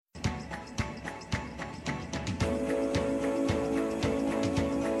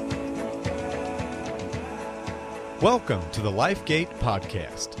Welcome to the LifeGate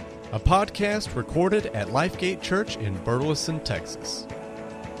Podcast, a podcast recorded at LifeGate Church in Burleson, Texas.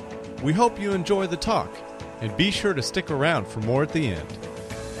 We hope you enjoy the talk, and be sure to stick around for more at the end.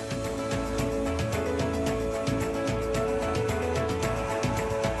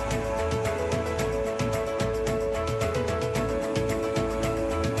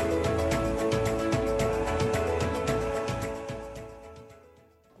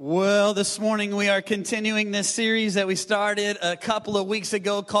 Well, this morning we are continuing this series that we started a couple of weeks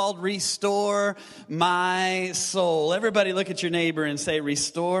ago called Restore My Soul. Everybody look at your neighbor and say,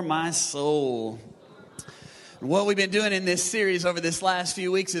 Restore my soul. What we've been doing in this series over this last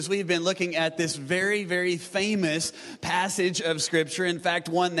few weeks is we've been looking at this very, very famous passage of Scripture. In fact,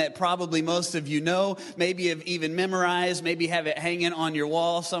 one that probably most of you know, maybe have even memorized, maybe have it hanging on your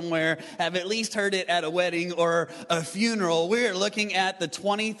wall somewhere, have at least heard it at a wedding or a funeral. We're looking at the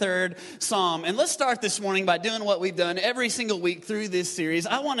 23rd Psalm. And let's start this morning by doing what we've done every single week through this series.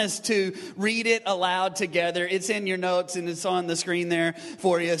 I want us to read it aloud together. It's in your notes and it's on the screen there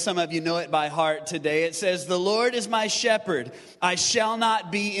for you. Some of you know it by heart today. It says, "The Lord is my shepherd, I shall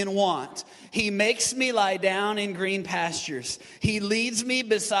not be in want. He makes me lie down in green pastures. He leads me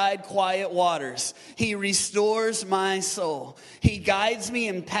beside quiet waters. He restores my soul. He guides me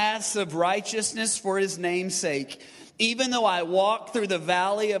in paths of righteousness for his name's sake. Even though I walk through the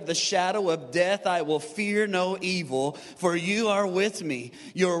valley of the shadow of death, I will fear no evil, for you are with me.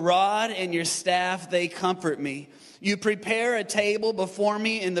 Your rod and your staff, they comfort me. You prepare a table before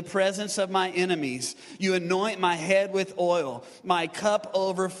me in the presence of my enemies. You anoint my head with oil. My cup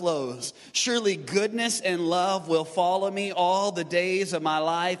overflows. Surely goodness and love will follow me all the days of my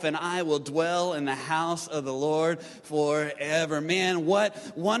life, and I will dwell in the house of the Lord forever." Man, what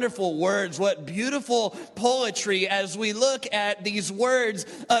wonderful words, what beautiful poetry as we look at these words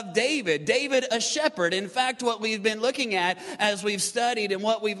of David. David, a shepherd. In fact, what we've been looking at as we've studied and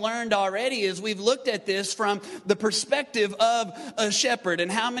what we've learned already is we've looked at this from the perspective of a shepherd.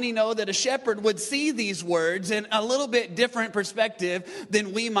 And how many know that a shepherd would see these words in a little bit different perspective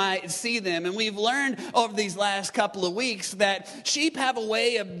than we might see them? And we've learned over these last couple of weeks that sheep have a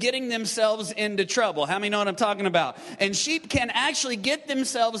way of getting themselves into trouble. How many know what I'm talking about? And sheep can actually get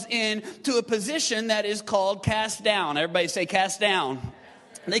themselves into a position that is called cast down. Everybody say cast down.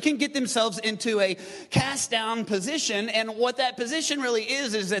 They can get themselves into a cast down position, and what that position really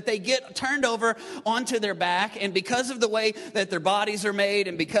is that they get turned over onto their back, and because of the way that their bodies are made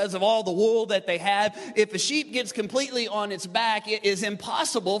and because of all the wool that they have, if a sheep gets completely on its back, it is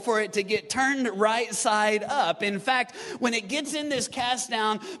impossible for it to get turned right side up. In fact, when it gets in this cast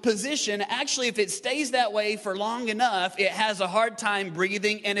down position, actually if it stays that way for long enough, it has a hard time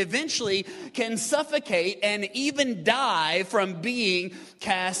breathing and eventually can suffocate and even die from being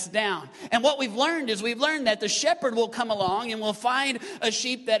cast down. And what we've learned is that the shepherd will come along and will find a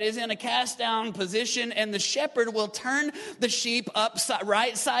sheep that is in a cast down position, and the shepherd will turn the sheep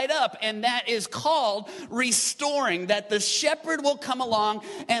right side up, and that is called restoring. That the shepherd will come along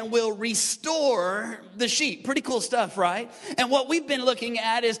and will restore the sheep. Pretty cool stuff, right? And what we've been looking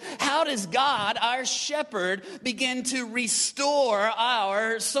at is how does God, our shepherd, begin to restore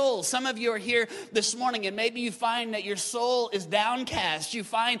our souls? Some of you are here this morning and maybe you find that your soul is downcast. You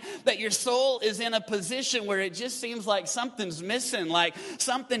find that your soul is in a position where it just seems like something's missing, like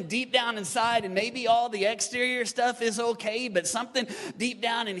something deep down inside, and maybe all the exterior stuff is okay, but something deep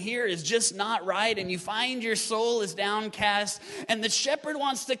down in here is just not right, and you find your soul is downcast, and the shepherd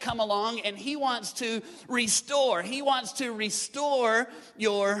wants to come along and he wants to restore. He wants to restore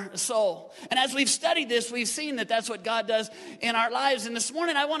your soul. And as we've studied this, we've seen that that's what God does in our lives. And this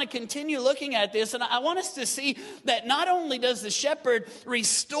morning I want to continue looking at this, and I want us to see that not only does the shepherd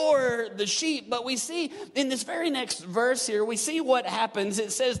restore the sheep, but we see in this very next verse here, we see what happens.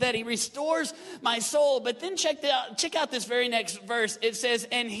 It says that he restores my soul, but then check out this very next verse. It says,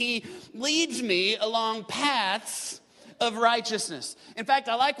 and he leads me along paths of righteousness. In fact,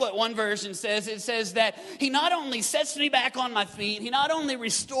 I like what one version says. It says that he not only sets me back on my feet, he not only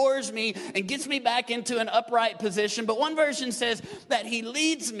restores me and gets me back into an upright position, but one version says that he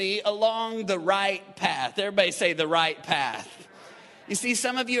leads me along the right path. Everybody say the right path. You see,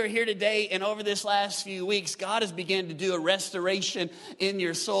 some of you are here today, and over this last few weeks, God has begun to do a restoration in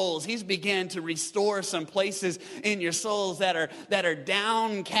your souls. He's began to restore some places in your souls that are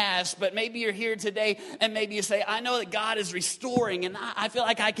downcast. But maybe you're here today, and maybe you say, I know that God is restoring, and I feel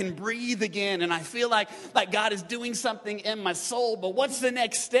like I can breathe again, and I feel like God is doing something in my soul. But what's the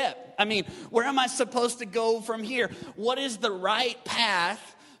next step? I mean, where am I supposed to go from here? What is the right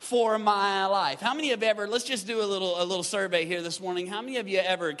path for my life? How many have ever, let's just do a little survey here this morning. How many of you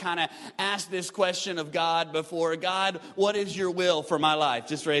ever kind of asked this question of God before? God, what is your will for my life?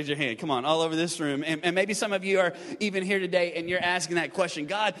 Just raise your hand. Come on, all over this room. And maybe some of you are even here today and you're asking that question.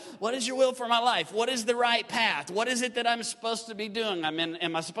 God, what is your will for my life? What is the right path? What is it that I'm supposed to be doing?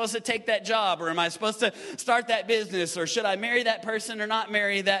 Am I supposed to take that job, or am I supposed to start that business, or should I marry that person or not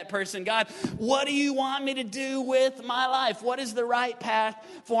marry that person? God, what do you want me to do with my life? What is the right path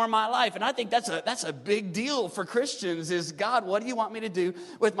for my life? And I think that's a big deal for Christians is, God, what do you want me to do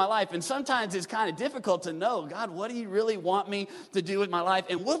with my life? And sometimes it's kind of difficult to know, God, what do you really want me to do with my life?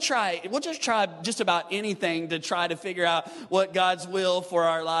 And we'll just try just about anything to try to figure out what God's will for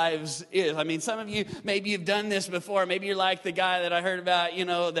our lives is. I mean, some of you, maybe you've done this before. Maybe you're like the guy that I heard about,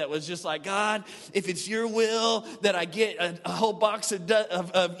 that was just like, God, if it's your will that I get a whole box of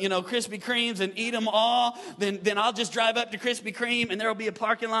Krispy Kremes and eat them all, then I'll just drive up to Krispy Kreme and there'll be a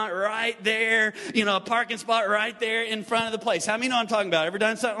parking lot right there, a parking spot right there in front of the place. How many know I'm talking about? Ever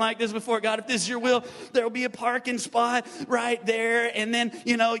done something like this before? God, if this is your will, there'll be a parking spot right there. And then,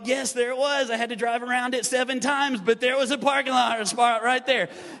 yes, there it was. I had to drive around it 7 times, but there was a parking lot or a spot right there.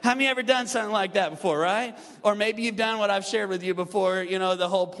 How many ever done something like that before, right? Or maybe you've done what I've shared with you before, the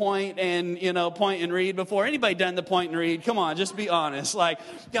whole point and read before. Anybody done the point and read? Come on, just be honest. Like,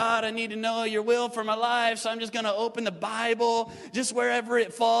 God, I need to know your will for my life, so I'm just going to open the Bible just wherever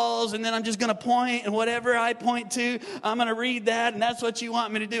it falls, and then I'm just going to point, and whatever I point to, I'm going to read that, and that's what you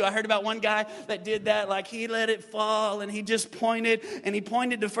want me to do. I heard about one guy that did that. Like, he let it fall, and he just pointed, and he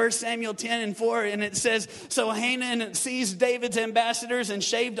pointed to 1 Samuel 10:4, and it says, so Hanan seized David's ambassadors and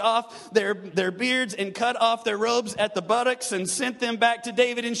shaved off their beards and cut off their robes at the buttocks and sent them back to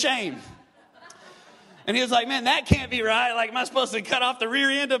David in shame. And he was like, man, that can't be right. Like, am I supposed to cut off the rear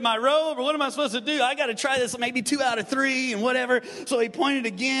end of my robe? Or what am I supposed to do? I got to try this maybe 2 out of 3 and whatever. So he pointed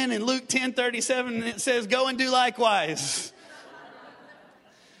again in Luke 10:37, and it says, go and do likewise.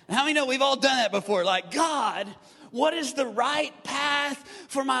 And how many know we've all done that before? Like, God, what is the right path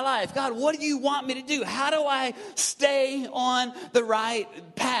for my life? God, what do you want me to do? How do I stay on the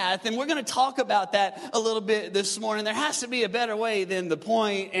right path? And we're going to talk about that a little bit this morning. There has to be a better way than the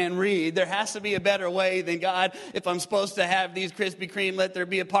point and read. There has to be a better way than, God, if I'm supposed to have these Krispy Kreme, let there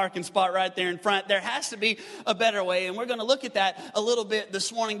be a parking spot right there in front. There has to be a better way. And we're going to look at that a little bit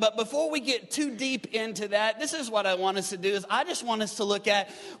this morning. But before we get too deep into that, this is what I want us to do. Is I just want us to look at,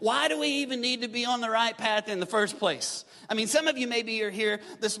 why do we even need to be on the right path in the first place? I mean, some of you maybe are here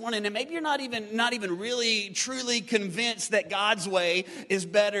this morning and maybe you're not even really truly convinced that God's way is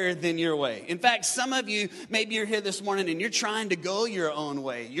better than your way. In fact, some of you, maybe you're here this morning and you're trying to go your own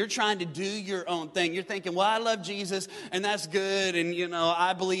way. You're trying to do your own thing. You're thinking, well, I love Jesus and that's good, and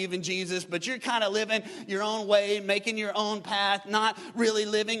I believe in Jesus, but you're kind of living your own way, making your own path, not really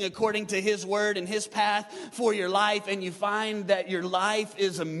living according to his word and his path for your life, and you find that your life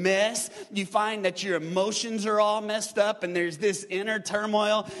is a mess. You find that your emotions are all messed up, and there's this inner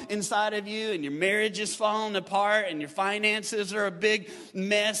turmoil inside of you, and your marriage is falling apart, and your finances are a big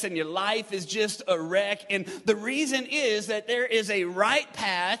mess, and your life is just a wreck. And the reason is that there is a right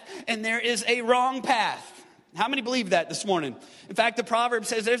path and there is a wrong path. How many believe that this morning? In fact, the proverb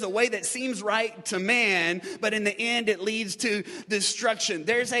says there's a way that seems right to man, but in the end it leads to destruction.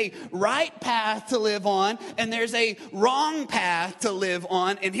 There's a right path to live on, and there's a wrong path to live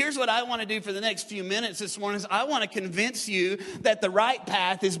on. And here's what I want to do for the next few minutes this morning is I want to convince you that the right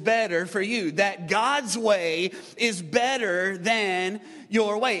path is better for you, that God's way is better than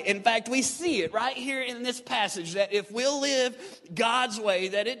your way. In fact, we see it right here in this passage that if we'll live God's way,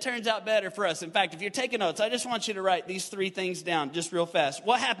 that it turns out better for us. In fact, if you're taking notes, I just want you to write these 3 things down just real fast.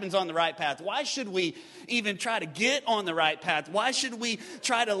 What happens on the right path? Why should we even try to get on the right path? Why should we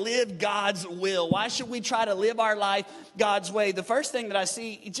try to live God's will? Why should we try to live our life God's way? The first thing that I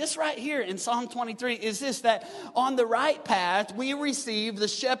see just right here in Psalm 23 is this, that on the right path, we receive the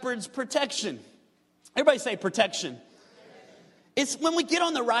shepherd's protection. Everybody say protection. It's when we get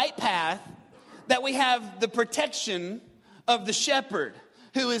on the right path that we have the protection of the shepherd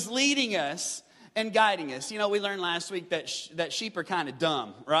who is leading us and guiding us. We learned last week that sheep are kind of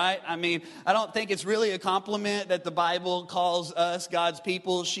dumb, right? I mean, I don't think it's really a compliment that the Bible calls us, God's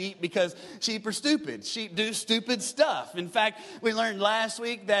people, sheep, because sheep are stupid. Sheep do stupid stuff. In fact, we learned last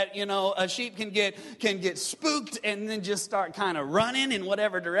week that, a sheep can get spooked and then just start kind of running in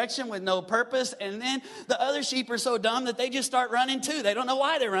whatever direction with no purpose. And then the other sheep are so dumb that they just start running too. They don't know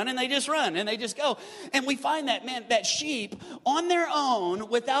why they're running. They just run and they just go. And we find that sheep on their own,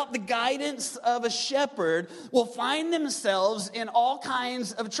 without the guidance of of a shepherd will find themselves in all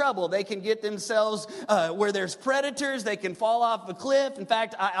kinds of trouble. They can get themselves where there's predators. They can fall off a cliff. In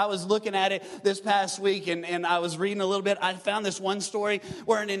fact, I was looking at it this past week, and I was reading a little bit. I found this one story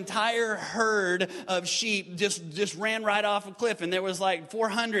where an entire herd of sheep just ran right off a cliff, and there was like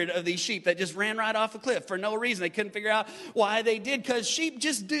 400 of these sheep that just ran right off a cliff for no reason. They couldn't figure out why they did, because sheep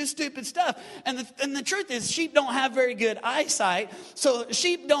just do stupid stuff. And the truth is, sheep don't have very good eyesight, so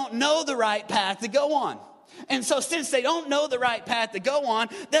sheep don't know the right path to go on. And so since they don't know the right path to go on,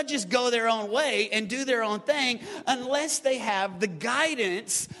 they'll just go their own way and do their own thing unless they have the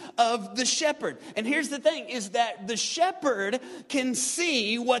guidance of the shepherd. And here's the thing, is that the shepherd can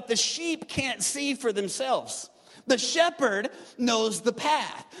see what the sheep can't see for themselves. The shepherd knows the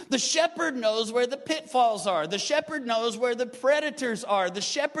path. The shepherd knows where the pitfalls are. The shepherd knows where the predators are. The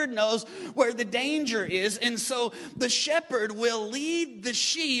shepherd knows where the danger is. And so the shepherd will lead the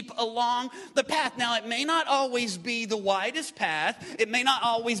sheep along the path. Now, it may not always be the widest path. It may not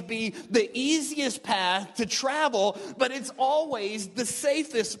always be the easiest path to travel, but it's always the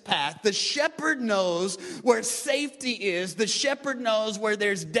safest path. The shepherd knows where safety is. The shepherd knows where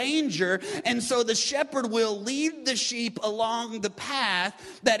there's danger. And so the shepherd will lead the sheep along the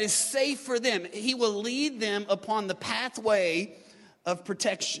path that is safe for them. He will lead them upon the pathway of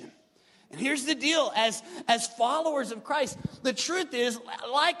protection. And here's the deal, as followers of Christ, the truth is,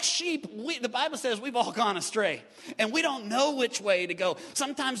 like sheep, the Bible says we've all gone astray. And we don't know which way to go.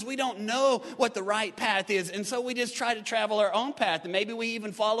 Sometimes we don't know what the right path is. And so we just try to travel our own path. And maybe we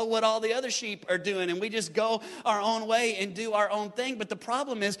even follow what all the other sheep are doing. And we just go our own way and do our own thing. But the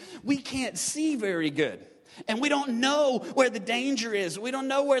problem is, we can't see very good. And we don't know where the danger is. We don't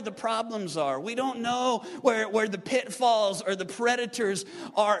know where the problems are. We don't know where the pitfalls or the predators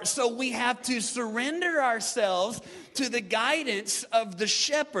are. So we have to surrender ourselves to the guidance of the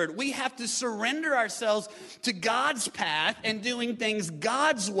shepherd. We have to surrender ourselves to God's path and doing things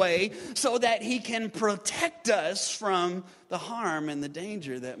God's way so that he can protect us from the harm and the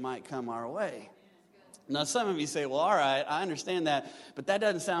danger that might come our way. Now, some of you say, well, all right, I understand that, but that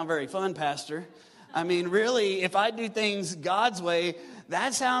doesn't sound very fun, Pastor. I mean, really, if I do things God's way,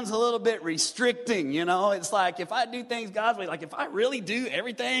 that sounds a little bit restricting, you know? It's like, if I do things God's way, like if I really do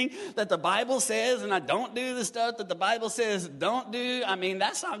everything that the Bible says and I don't do the stuff that the Bible says don't do, I mean,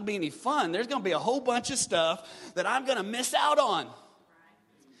 that's not going to be any fun. There's going to be a whole bunch of stuff that I'm going to miss out on.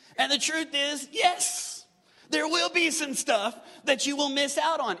 And the truth is, yes. There will be some stuff that you will miss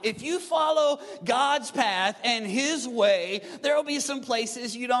out on. If you follow God's path and his way, there will be some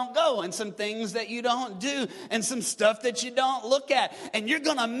places you don't go and some things that you don't do and some stuff that you don't look at. And you're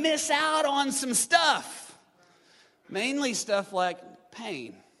going to miss out on some stuff. Mainly stuff like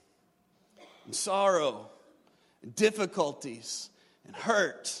pain and sorrow and difficulties and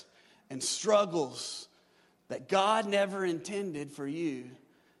hurt and struggles that God never intended for you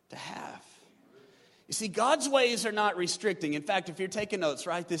to have. You see, God's ways are not restricting. In fact, if you're taking notes,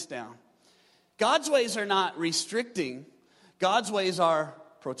 write this down. God's ways are not restricting. God's ways are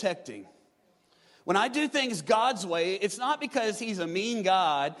protecting. When I do things God's way, it's not because he's a mean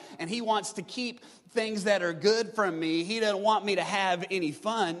God and he wants to keep things that are good from me. He doesn't want me to have any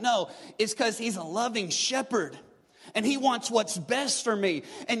fun. No, it's because he's a loving shepherd. And he wants what's best for me.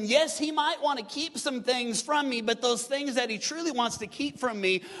 And yes, he might want to keep some things from me, but those things that he truly wants to keep from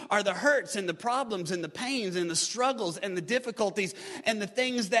me are the hurts and the problems and the pains and the struggles and the difficulties and the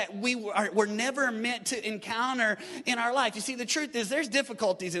things that we're never meant to encounter in our life. You see, the truth is there's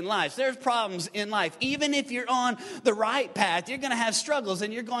difficulties in life. There's problems in life. Even if you're on the right path, you're going to have struggles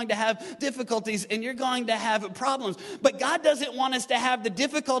and you're going to have difficulties and you're going to have problems. But God doesn't want us to have the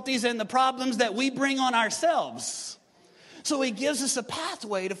difficulties and the problems that we bring on ourselves. So he gives us a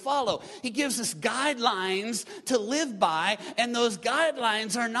pathway to follow. He gives us guidelines to live by, and those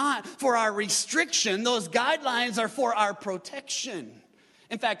guidelines are not for our restriction. Those guidelines are for our protection.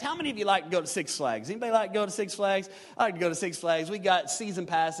 In fact, how many of you like to go to Six Flags? Anybody like to go to Six Flags? I like to go to Six Flags. We got season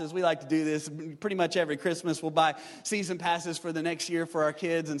passes. We like to do this pretty much every Christmas. We'll buy season passes for the next year for our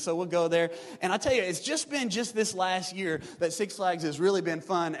kids, and so we'll go there. And I tell you, it's just been this last year that Six Flags has really been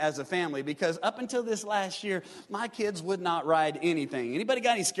fun as a family, because up until this last year, my kids would not ride anything. Anybody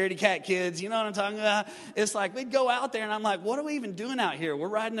got any scaredy cat kids? You know what I'm talking about? It's like we'd go out there, and I'm like, what are we even doing out here? We're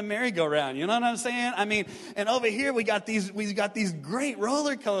riding a merry-go-round. You know what I'm saying? I mean, and over here we got these great roller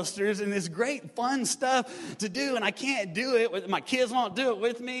roller coasters and this great fun stuff to do, and I can't do it. My kids won't do it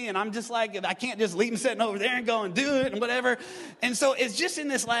with me, and I'm just like, I can't just leave them sitting over there and go and do it and whatever. And so it's just in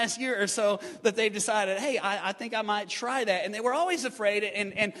this last year or so that they've decided, hey, I think I might try that. And they were always afraid,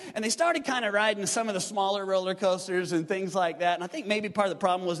 and they started kind of riding some of the smaller roller coasters and things like that. And I think maybe part of the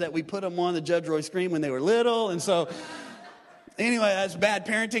problem was that we put them on the Judge Roy Scream when they were little, and so anyway, that's bad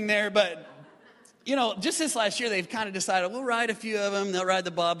parenting there. But you know, just this last year, they've kind of decided, we'll ride a few of them. They'll ride the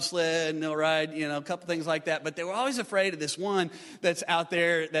bobsled, and they'll ride, you know, a couple things like that. But they were always afraid of this one that's out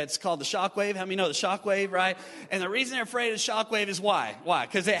there that's called the Shockwave. How many know the Shockwave, right? And the reason they're afraid of the Shockwave is why? Why?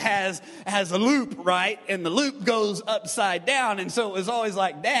 Because it has a loop, right? And the loop goes upside down. And so it was always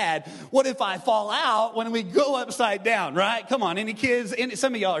like, Dad, what if I fall out when we go upside down, right? Come on, any kids?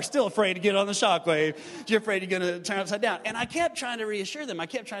 Some of y'all are still afraid to get on the Shockwave. You're afraid you're going to turn upside down. And I kept trying to reassure them. I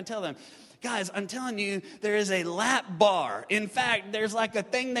kept trying to tell them, guys, I'm telling you, there is a lap bar. In fact, there's like a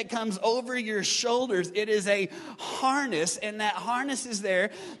thing that comes over your shoulders. It is a harness, and that harness is there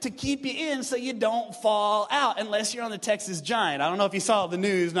to keep you in so you don't fall out, unless you're on the Texas Giant. I don't know if you saw the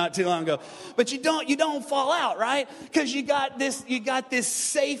news not too long ago, but you don't fall out, right? Because you got this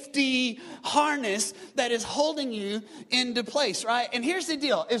safety harness that is holding you into place, right? And here's the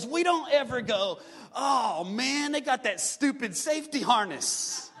deal: is we don't ever go, oh man, they got that stupid safety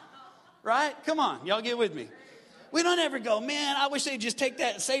harness. Right? Come on, y'all get with me. We don't ever go, man, I wish they'd just take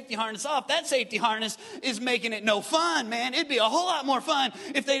that safety harness off. That safety harness is making it no fun, man. It'd be a whole lot more fun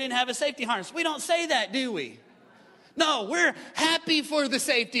if they didn't have a safety harness. We don't say that, do we? No, we're happy for the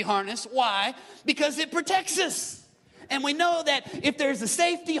safety harness. Why? Because it protects us. And we know that if there's a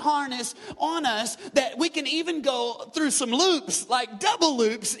safety harness on us, that we can even go through some loops, like double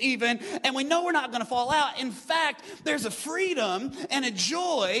loops even, and we know we're not going to fall out. In fact, there's a freedom and a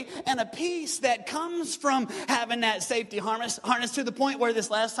joy and a peace that comes from having that safety harness to the point where this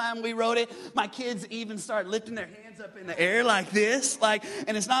last time we rode it, my kids even started lifting their hands up in the air like this,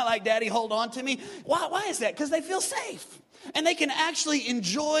 and it's not like, Daddy, hold on to me. Why is that? Because they feel safe. And they can actually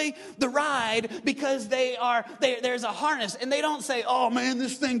enjoy the ride because there's a harness. And they don't say, oh man,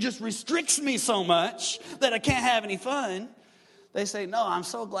 this thing just restricts me so much that I can't have any fun. They say, no, I'm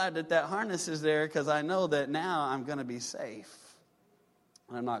so glad that harness is there because I know that now I'm going to be safe.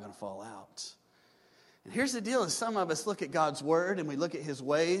 And I'm not going to fall out. And here's the deal, is some of us look at God's word and we look at his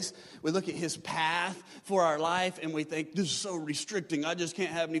ways, we look at his path for our life, and we think, this is so restricting, I just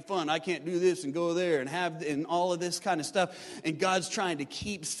can't have any fun, I can't do this and go there and all of this kind of stuff, and God's trying to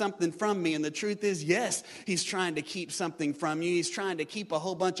keep something from me. And the truth is, yes, he's trying to keep something from you. He's trying to keep a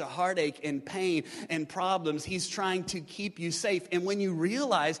whole bunch of heartache and pain and problems. He's trying to keep you safe. And when you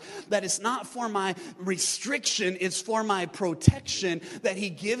realize that it's not for my restriction, it's for my protection, that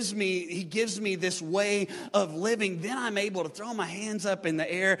he gives me this way of living, then I'm able to throw my hands up in the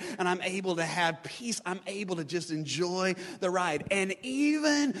air and I'm able to have peace. I'm able to just enjoy the ride. And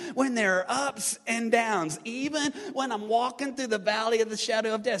even when there are ups and downs, even when I'm walking through the valley of the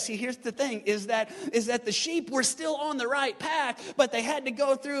shadow of death. See, here's the thing, is that the sheep were still on the right path, but they had to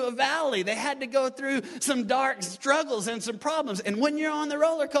go through a valley. They had to go through some dark struggles and some problems. And when you're on the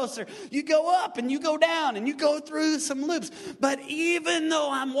roller coaster, you go up and you go down and you go through some loops. But even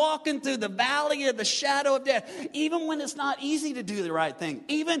though I'm walking through the valley of the shadow of death, even when it's not easy to do the right thing,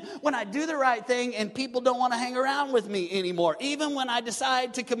 even when I do the right thing and people don't want to hang around with me anymore, even when I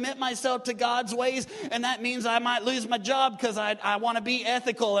decide to commit myself to God's ways, and that means I might lose my job because I want to be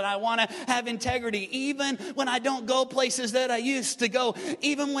ethical and I want to have integrity, even when I don't go places that I used to go,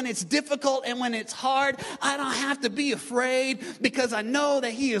 even when it's difficult and when it's hard, I don't have to be afraid because I know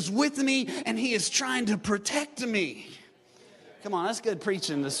that he is with me and he is trying to protect me. Come on, that's good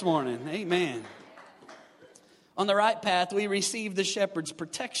preaching this morning. Amen. On the right path, we receive the shepherd's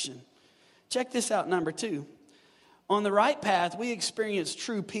protection. Check this out, number 2. On the right path, we experience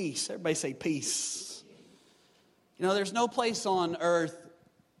true peace. Everybody say peace. You know, there's no place on earth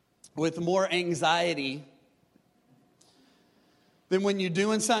with more anxiety than when you're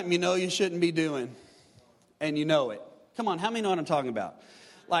doing something you know you shouldn't be doing, and you know it. Come on, how many know what I'm talking about?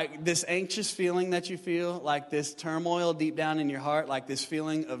 Like this anxious feeling that you feel, like this turmoil deep down in your heart, like this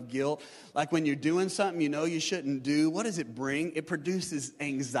feeling of guilt. Like when you're doing something you know you shouldn't do, what does it bring? It produces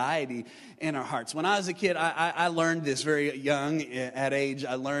anxiety in our hearts. When I was a kid, I learned this very young at age.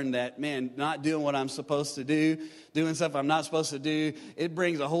 I learned that, man, not doing what I'm supposed to do, doing stuff I'm not supposed to do, it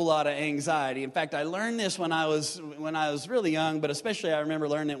brings a whole lot of anxiety. In fact, I learned this when I was really young, but especially I remember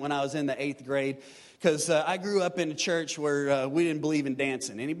learning it when I was in the 8th grade. Because I grew up in a church where we didn't believe in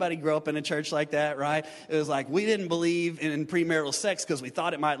dancing. Anybody grow up in a church like that, right? It was like we didn't believe in premarital sex because we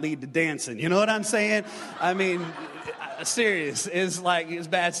thought it might lead to dancing. You know what I'm saying? I mean, serious. It's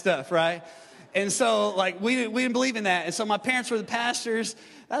bad stuff, right? And so, like, we didn't believe in that. And so my parents were the pastors.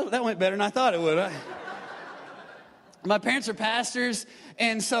 That went better than I thought it would, right? My parents are pastors,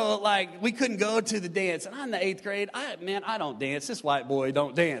 and so, like, we couldn't go to the dance. And I'm in the 8th grade. I don't dance. This white boy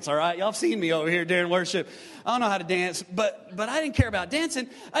don't dance, all right? Y'all have seen me over here during worship. I don't know how to dance, but I didn't care about dancing.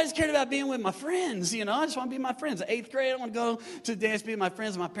 I just cared about being with my friends, you know. I just want to be with my friends. The 8th grade, I want to go to the dance, be with my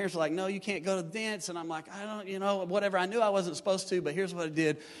friends. And my parents were like, no, you can't go to the dance. And I'm like, I don't, you know, whatever. I knew I wasn't supposed to, but here's what I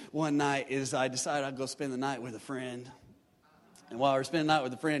did one night is I decided I'd go spend the night with a friend. And while we were spending the night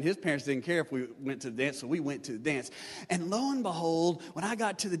with a friend, his parents didn't care if we went to the dance, so we went to the dance. And lo and behold, when I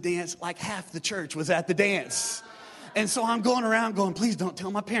got to the dance, like half the church was at the dance. And so I'm going around going, please don't tell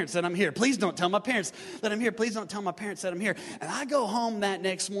my parents that I'm here. Please don't tell my parents that I'm here. Please don't tell my parents that I'm here. And I go home that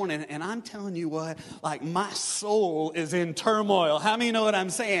next morning, and I'm telling you what, like, my soul is in turmoil. How many know what I'm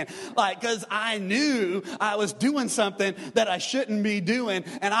saying? Like, because I knew I was doing something that I shouldn't be doing,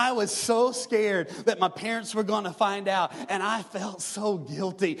 and I was so scared that my parents were going to find out, and I felt so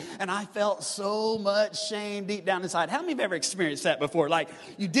guilty, and I felt so much shame deep down inside. How many have ever experienced that before? Like,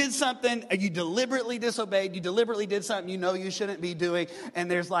 you did something, you deliberately disobeyed, you deliberately did something you know you shouldn't be doing, and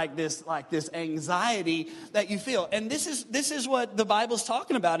there's like this anxiety that you feel. And this is what the Bible's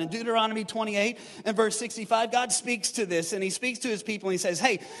talking about in Deuteronomy 28 and verse 65. God speaks to this, and he speaks to his people, and he says,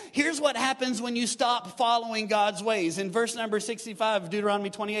 hey, here's what happens when you stop following God's ways. In verse number 65 of Deuteronomy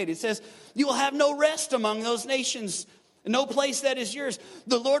 28, it says, you will have no rest among those nations, no place that is yours.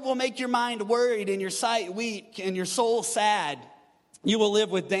 The Lord will make your mind worried and your sight weak and your soul sad. You will live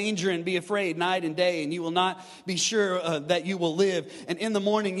with danger and be afraid night and day, and you will not be sure that you will live. And in the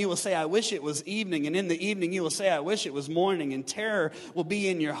morning you will say, I wish it was evening. And in the evening you will say, I wish it was morning. And terror will be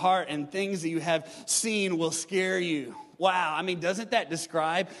in your heart, and things that you have seen will scare you. Wow, I mean, doesn't that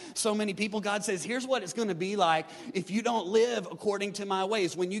describe so many people? God says, here's what it's going to be like if you don't live according to my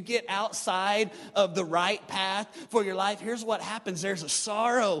ways. When you get outside of the right path for your life, here's what happens. There's a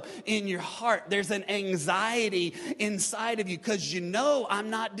sorrow in your heart. There's an anxiety inside of you because you know I'm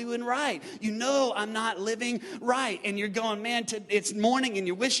not doing right. You know I'm not living right. And you're going, man, it's morning and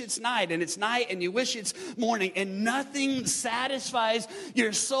you wish it's night, and it's night and you wish it's morning, and nothing satisfies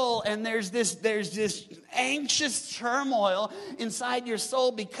your soul. And there's this anxious turmoil inside your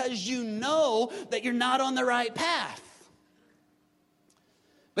soul because you know that you're not on the right path.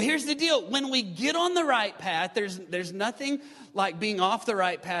 But here's the deal. When we get on the right path, there's nothing like being off the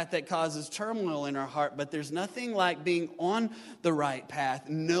right path that causes turmoil in our heart, but there's nothing like being on the right path,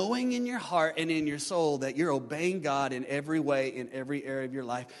 knowing in your heart and in your soul that you're obeying God in every way, in every area of your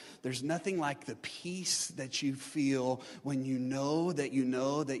life. There's nothing like the peace that you feel when you know that you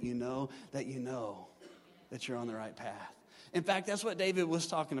know that you know that you know that you're on the right path. In fact, that's what David was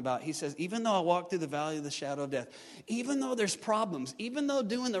talking about. He says, even though I walk through the valley of the shadow of death, even though there's problems, even though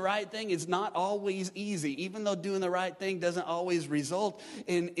doing the right thing is not always easy, even though doing the right thing doesn't always result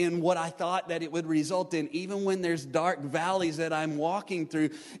in what I thought that it would result in, even when there's dark valleys that I'm walking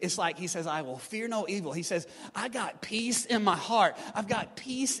through, it's like he says, I will fear no evil. He says, I got peace in my heart. I've got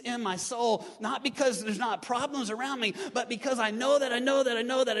peace in my soul, not because there's not problems around me, but because I know that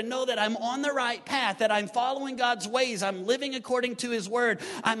I'm on the right path, that I'm following God's ways. I'm living according to his word.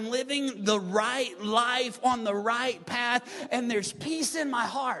 I'm living the right life on the right path, and there's peace in my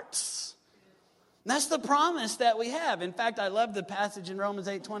heart. And that's the promise that we have. In fact, I love the passage in Romans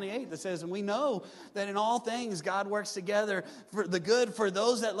 8:28 that says, and we know that in all things God works together for the good for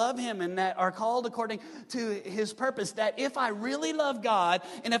those that love him and that are called according to his purpose. That if I really love God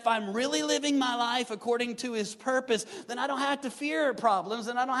and if I'm really living my life according to his purpose, then I don't have to fear problems,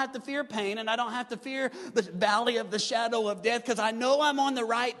 and I don't have to fear pain, and I don't have to fear the valley of the shadow of death, because I know I'm on the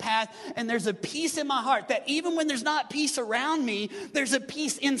right path, and there's a peace in my heart that even when there's not peace around me, there's a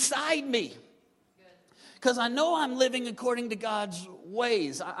peace inside me. Because I know I'm living according to God's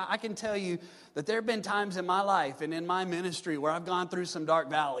ways. I can tell you that there have been times in my life and in my ministry where I've gone through some dark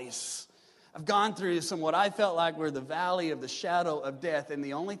valleys. I've gone through some what I felt like were the valley of the shadow of death. And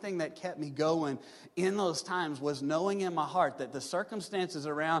the only thing that kept me going in those times was knowing in my heart that the circumstances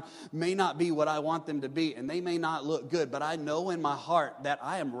around may not be what I want them to be, and they may not look good, but I know in my heart that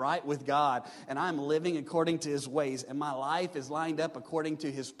I am right with God, and I'm living according to his ways, and my life is lined up according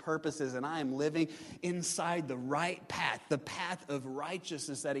to his purposes, and I am living inside the right path, the path of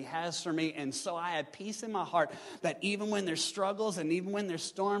righteousness that he has for me. And so I have peace in my heart that even when there's struggles, and even when there's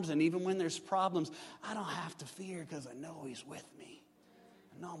storms, and even when there's problems, I don't have to fear, because I know he's with me.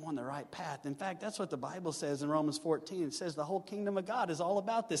 I No, I'm on the right path. In fact, that's what the Bible says in Romans 14. It says the whole kingdom of God is all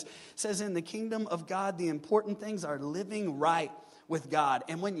about this. It says in the kingdom of God, the important things are living right with God.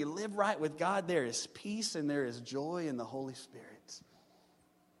 And when you live right with God, there is peace and there is joy in the Holy Spirit.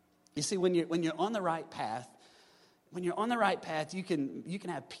 You see, when you're on the right path, you can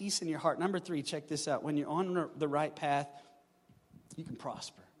have peace in your heart. Number 3, check this out. When you're on the right path, you can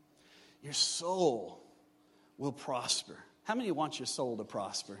prosper. Your soul will prosper. How many want your soul to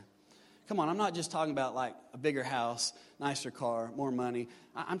prosper? Come on, I'm not just talking about like a bigger house, nicer car, more money.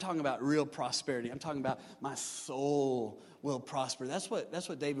 I'm talking about real prosperity. I'm talking about my soul will prosper. That's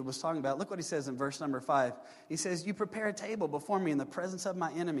what David was talking about. Look what he says in verse number 5. He says, you prepare a table before me in the presence of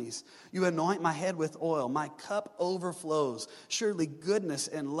my enemies. You anoint my head with oil. My cup overflows. Surely goodness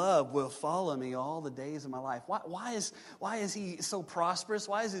and love will follow me all the days of my life. Why is he so prosperous?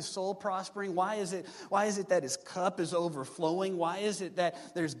 Why is his soul prospering? Why is it that his cup is overflowing? Why is it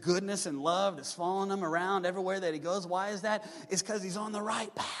that there's goodness and love that's following him around everywhere that he goes? Why is that? It's because he's on the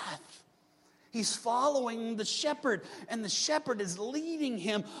right path. He's following the shepherd, and the shepherd is leading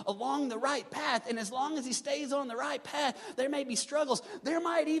him along the right path. And as long as he stays on the right path, there may be struggles. There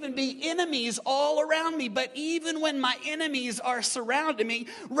might even be enemies all around me. But even when my enemies are surrounding me,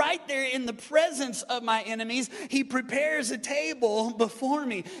 right there in the presence of my enemies, he prepares a table before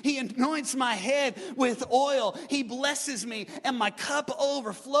me. He anoints my head with oil. He blesses me, and my cup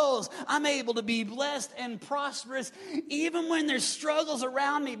overflows. I'm able to be blessed and prosperous even when there's struggles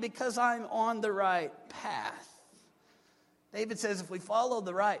around me because I'm on the right path. David says if we follow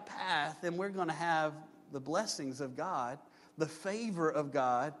the right path, then we're going to have the blessings of God, the favor of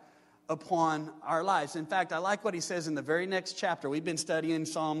God upon our lives. In fact, I like what he says in the very next chapter. We've been studying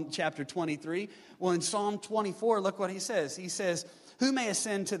Psalm chapter 23. Well, in Psalm 24, look what he says. He says, who may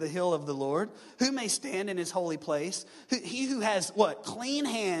ascend to the hill of the Lord? Who may stand in his holy place? He who has what? Clean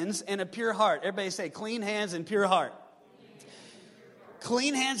hands and a pure heart. Everybody say clean hands and pure heart.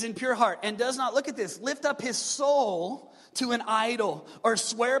 Clean hands and pure heart, and does not, look at this, lift up his soul to an idol or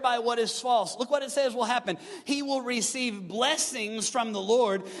swear by what is false. Look what it says will happen. He will receive blessings from the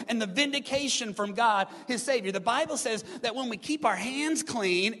Lord and the vindication from God, his Savior. The Bible says that when we keep our hands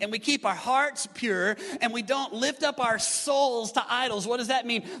clean and we keep our hearts pure and we don't lift up our souls to idols, what does that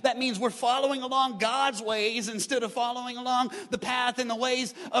mean? That means we're following along God's ways instead of following along the path and the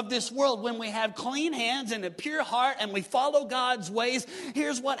ways of this world. When we have clean hands and a pure heart and we follow God's ways,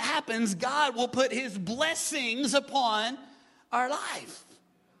 here's what happens. God will put his blessings upon our life.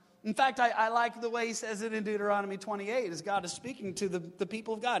 In fact, I like the way he says it in Deuteronomy 28 as God is speaking to the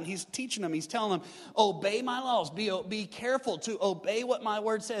people of God. And he's teaching them, he's telling them, obey my laws. Be careful to obey what my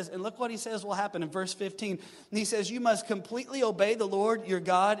word says. And look what he says will happen in verse 15. And he says, you must completely obey the Lord your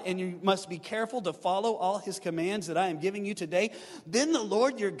God, and you must be careful to follow all his commands that I am giving you today. Then the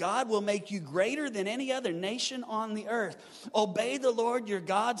Lord your God will make you greater than any other nation on the earth. Obey the Lord your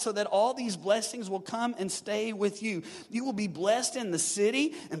God so that all these blessings will come and stay with you. You will be blessed in the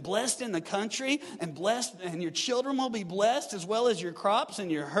city and blessed in the country, and blessed, and your children will be blessed, as well as your crops, and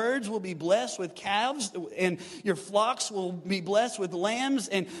your herds will be blessed with calves, and your flocks will be blessed with lambs,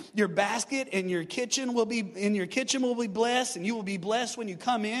 and your basket and your kitchen will be blessed, and you will be blessed when you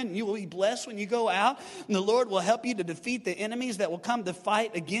come in, and you will be blessed when you go out. And the Lord will help you to defeat the enemies that will come to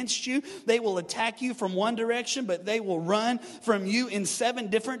fight against you. They will attack you from one direction, but they will run from you in 7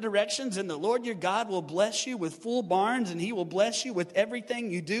 different directions. And the Lord your God will bless you with full barns, and he will bless you with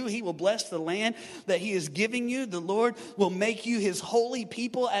everything you do. He will bless the land that he is giving you. The Lord will make you his holy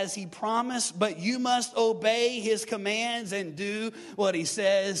people as he promised, but you must obey his commands and do what he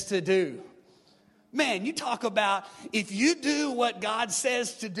says to do. Man, you talk about if you do what God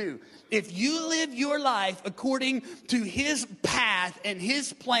says to do, if you live your life according to his path and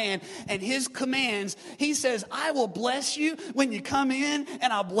his plan and his commands, he says, I will bless you when you come in,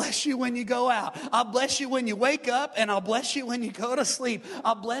 and I'll bless you when you go out. I'll bless you when you wake up, and I'll bless you when you go to sleep.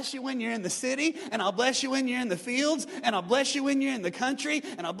 I'll bless you when you're in the city, and I'll bless you when you're in the fields, and I'll bless you when you're in the country,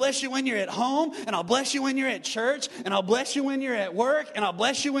 and I'll bless you when you're at home, and I'll bless you when you're at church, and I'll bless you when you're at work, and I'll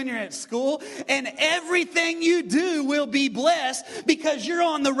bless you when you're at school. And everything you do will be blessed because you're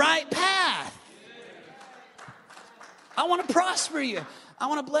on the right path. I want to prosper you. I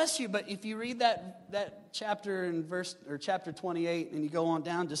want to bless you. But if you read that chapter in chapter 28, and you go on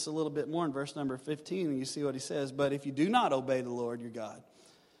down just a little bit more in verse number 15, and you see what he says. But if you do not obey the Lord your God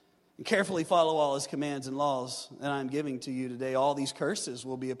and carefully follow all his commands and laws that I'm giving to you today, all these curses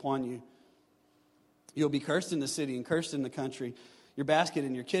will be upon you. You'll be cursed in the city and cursed in the country. Your basket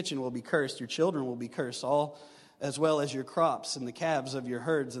and your kitchen will be cursed. Your children will be cursed, all as well as your crops, and the calves of your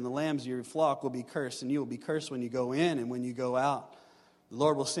herds and the lambs of your flock will be cursed. And you will be cursed when you go in and when you go out. The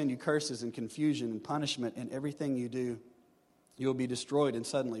Lord will send you curses and confusion and punishment in everything you do. You will be destroyed and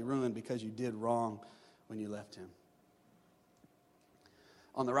suddenly ruined because you did wrong when you left him.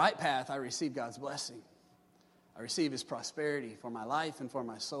 On the right path, I receive God's blessing. I receive his prosperity for my life and for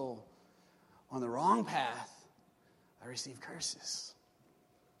my soul. On the wrong path, I receive curses.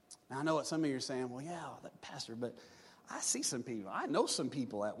 Now, I know what some of you are saying, well, yeah, Pastor, but I see some people. I know some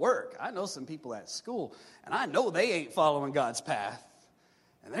people at work. I know some people at school. And I know they ain't following God's path.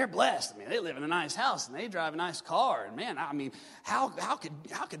 And they're blessed. I mean, they live in a nice house and they drive a nice car. And man, I mean, how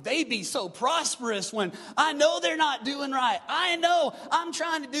could they be so prosperous when I know they're not doing right? I know I'm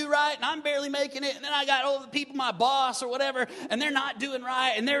trying to do right and I'm barely making it. And then I got all the people, my boss or whatever, and they're not doing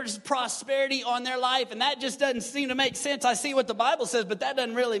right. And there's prosperity on their life. And that just doesn't seem to make sense. I see what the Bible says, but that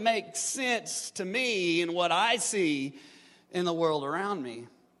doesn't really make sense to me in what I see in the world around me.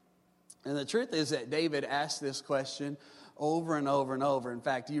 And the truth is that David asked this question over and over and over. In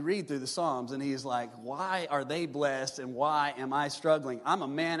fact, you read through the Psalms and he's like, why are they blessed and why am I struggling? I'm a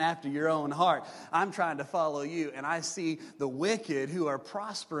man after your own heart. I'm trying to follow you and I see the wicked who are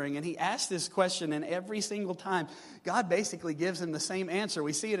prospering. And he asks this question, and every single time God basically gives him the same answer.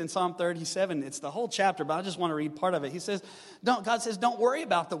 We see it in Psalm 37. It's the whole chapter, but I just want to read part of it. He says, God says, don't worry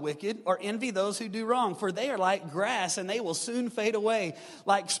about the wicked or envy those who do wrong, for they are like grass and they will soon fade away.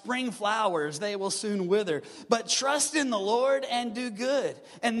 Like spring flowers, they will soon wither. But trust in the Lord and do good,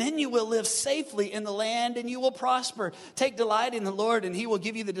 and then you will live safely in the land and you will prosper. Take delight in the Lord and he will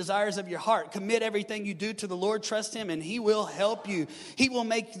give you the desires of your heart. Commit everything you do to the Lord. Trust him and he will help you. He will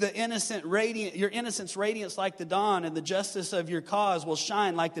make the innocent radiant, your innocence radiance like the dawn, and the justice of your cause will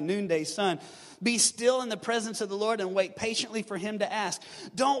shine like the noonday sun. Be still in the presence of the Lord and wait patiently for him to ask.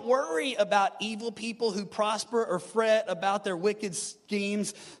 Don't worry about evil people who prosper or fret about their wicked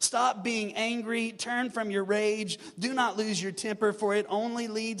schemes. Stop being angry. Turn from your rage. Do not lose your temper, for it only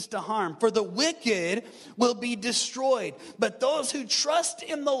leads to harm. For the wicked will be destroyed, but those who trust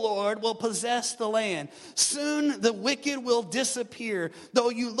in the Lord will possess the land. Soon the wicked will disappear.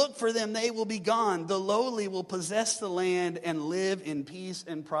 Though you look for them, they will be gone. The lowly will possess the land and live in peace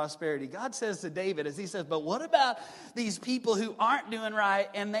and prosperity. God says to David, as he says, but what about these people who aren't doing right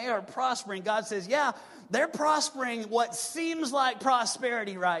and they are prospering? God says, yeah, they're prospering what seems like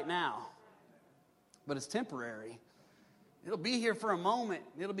prosperity right now, but it's temporary. It'll be here for a moment.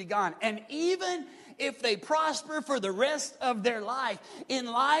 It'll be gone. And even if they prosper for the rest of their life, in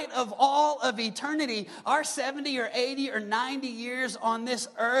light of all of eternity, our 70 or 80 or 90 years on this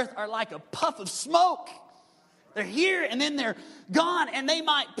earth are like a puff of smoke. They're here and then they're gone, and they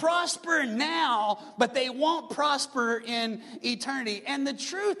might prosper now, but they won't prosper in eternity. And the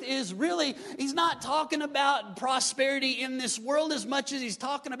truth is, really, he's not talking about prosperity in this world as much as he's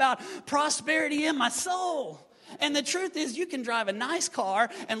talking about prosperity in my soul. And the truth is, you can drive a nice car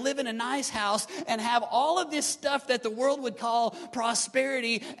and live in a nice house and have all of this stuff that the world would call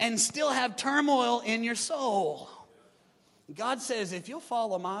prosperity and still have turmoil in your soul. God says, if you'll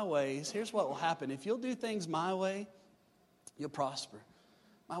follow my ways, here's what will happen. If you'll do things my way, you'll prosper.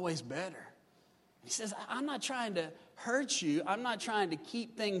 My way's better. He says, I'm not trying to hurt you. I'm not trying to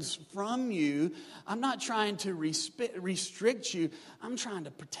keep things from you. I'm not trying to restrict you. I'm trying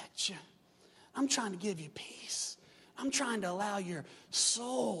to protect you. I'm trying to give you peace. I'm trying to allow your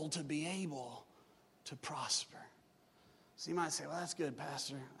soul to be able to prosper. So you might say, well, that's good,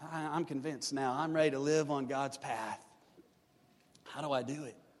 Pastor. I'm convinced now. I'm ready to live on God's path. How do I do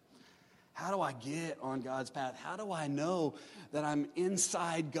it? How do I get on God's path? How do I know that I'm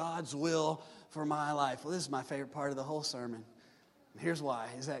inside God's will for my life? Well, this is my favorite part of the whole sermon. Here's why.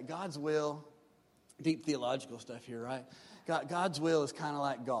 Is that God's will, deep theological stuff here, right? God's will is kind of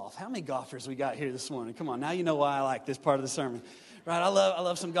like golf. How many golfers we got here this morning? Come on, now you know why I like this part of the sermon. Right, I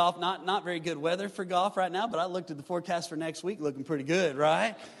love some golf. Not very good weather for golf right now, but I looked at the forecast for next week, looking pretty good,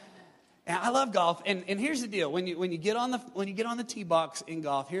 right? And I love golf, and here's the deal: when you get on the tee box in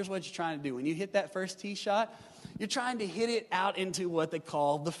golf, here's what you're trying to do. When you hit that first tee shot, you're trying to hit it out into what they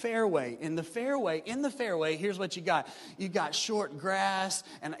call the fairway. In the fairway, here's what you got. You got short grass,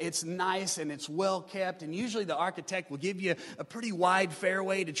 and it's nice, and it's well kept. And usually the architect will give you a pretty wide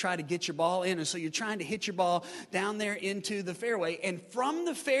fairway to try to get your ball in. And so you're trying to hit your ball down there into the fairway. And from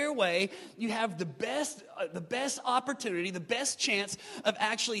the fairway, you have the best opportunity, the best chance of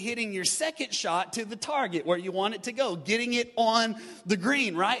actually hitting your second shot to the target where you want it to go, getting it on the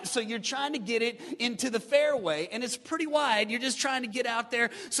green, right? So you're trying to get it into the fairway. and it's pretty wide. You're just trying to get out there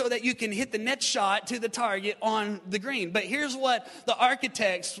so that you can hit the net shot to the target on the green. But here's what the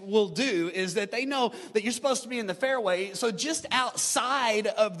architects will do is that they know that you're supposed to be in the fairway. So just outside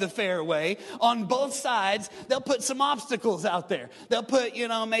of the fairway, on both sides, they'll put some obstacles out there. They'll put,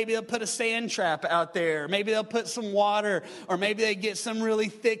 maybe they'll put a sand trap out there. Maybe they'll put some water, or maybe they get some really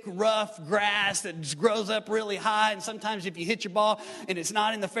thick, rough grass that just grows up really high. And sometimes if you hit your ball and it's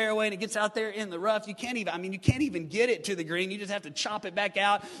not in the fairway and it gets out there in the rough, you can't even get it to the green. You just have to chop it back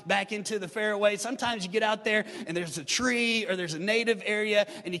out, back into the fairway. Sometimes you get out there and there's a tree or there's a native area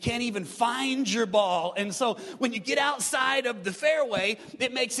and you can't even find your ball. And so when you get outside of the fairway,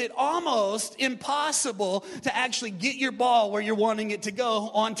 it makes it almost impossible to actually get your ball where you're wanting it to go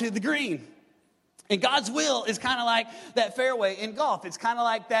onto the green. And God's will is kind of like that fairway in golf. It's kind of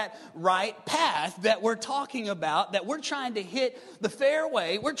like that right path that we're talking about, that we're trying to hit the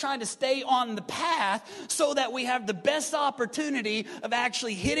fairway. We're trying to stay on the path so that we have the best opportunity of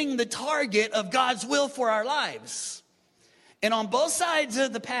actually hitting the target of God's will for our lives. And on both sides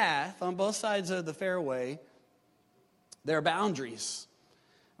of the path, on both sides of the fairway, there are boundaries.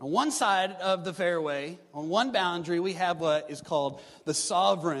 On one side of the fairway, on one boundary, we have what is called the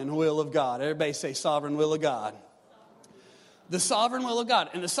sovereign will of God. Everybody say sovereign will of God. The sovereign will of God.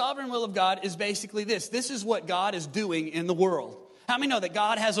 And the sovereign will of God is basically this. This is what God is doing in the world. How many know that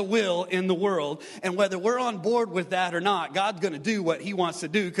God has a will in the world? And whether we're on board with that or not, God's going to do what he wants to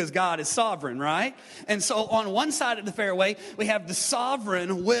do because God is sovereign, right? And so on one side of the fairway, we have the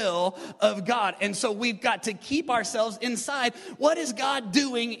sovereign will of God. And so we've got to keep ourselves inside. What is God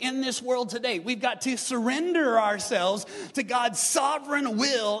doing in this world today? We've got to surrender ourselves to God's sovereign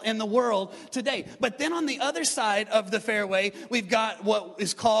will in the world today. But then on the other side of the fairway, we've got what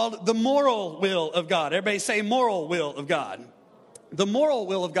is called the moral will of God. Everybody say moral will of God. The moral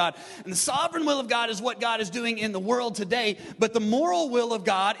will of God. And the sovereign will of God is what God is doing in the world today. But the moral will of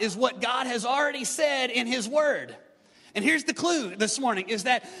God is what God has already said in his word. And here's the clue this morning is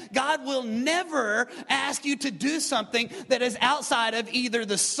that God will never ask you to do something that is outside of either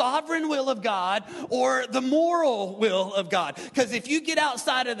the sovereign will of God or the moral will of God. Because if you get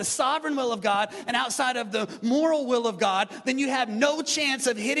outside of the sovereign will of God and outside of the moral will of God, then you have no chance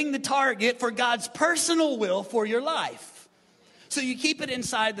of hitting the target for God's personal will for your life. So you keep it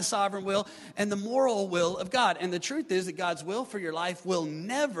inside the sovereign will and the moral will of God. And the truth is that God's will for your life will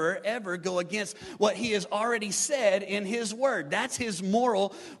never, ever go against what he has already said in his word. That's his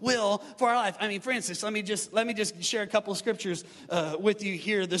moral will for our life. I mean, for instance, let me just share a couple of scriptures with you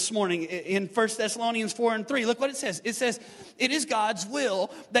here this morning. In 1 Thessalonians 4:3, look what it says. It says, it is God's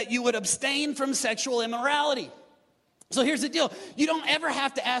will that you would abstain from sexual immorality. So here's the deal. You don't ever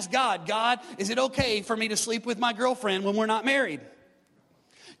have to ask God, is it okay for me to sleep with my girlfriend when we're not married?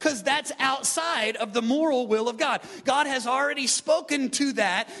 Because that's outside of the moral will of God. God has already spoken to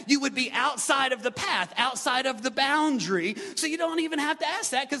that. You would be outside of the path, outside of the boundary. So you don't even have to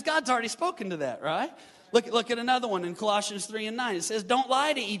ask that because God's already spoken to that, right? Look at another one in Colossians 3:9. It says, don't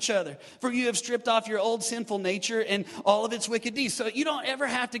lie to each other, for you have stripped off your old sinful nature and all of its wicked deeds. So you don't ever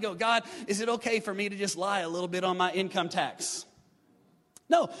have to go, God, is it okay for me to just lie a little bit on my income tax?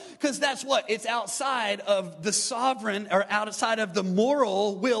 No, because that's what? It's outside of the sovereign or outside of the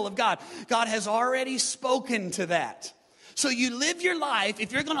moral will of God. God has already spoken to that. So you live your life,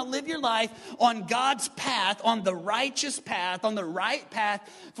 if you're going to live your life on God's path, on the righteous path, on the right path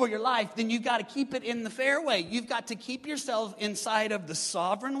for your life, then you've got to keep it in the fairway. You've got to keep yourself inside of the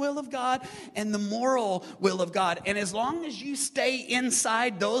sovereign will of God and the moral will of God. And as long as you stay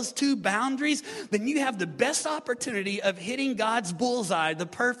inside those two boundaries, then you have the best opportunity of hitting God's bullseye, the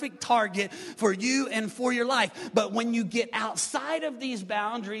perfect target for you and for your life. But when you get outside of these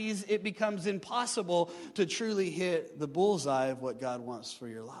boundaries, it becomes impossible to truly hit the bullseye of what God wants for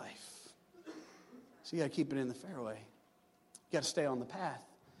your life. So you got to keep it in the fairway. You got to stay on the path.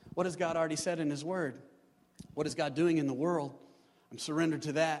 What has God already said in his word? What is God doing in the world? I'm surrendered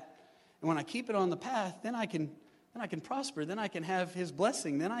to that. And when I keep it on the path, then I can prosper. Then I can have his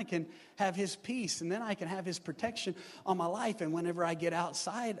blessing. Then I can have his peace. And then I can have his protection on my life. And whenever I get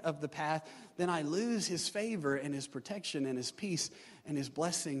outside of the path, then I lose his favor and his protection and his peace and his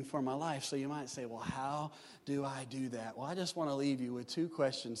blessing for my life. So you might say, well, how do I do that? Well, I just want to leave you with two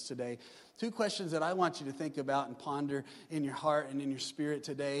questions today. Two questions that I want you to think about and ponder in your heart and in your spirit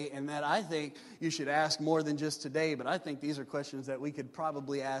today, and that I think you should ask more than just today, but I think these are questions that we could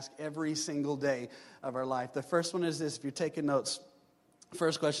probably ask every single day of our life. The first one is this. If you're taking notes,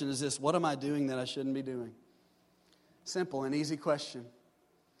 first question is this: what am I doing that I shouldn't be doing? Simple and easy question.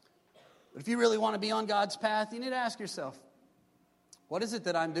 But if you really want to be on God's path, you need to ask yourself, what is it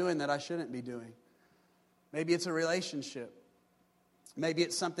that I'm doing that I shouldn't be doing? Maybe it's a relationship. Maybe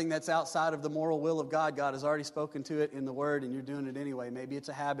it's something that's outside of the moral will of God. God has already spoken to it in the Word and you're doing it anyway. Maybe it's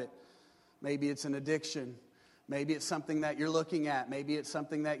a habit. Maybe it's an addiction. Maybe it's something that you're looking at. Maybe it's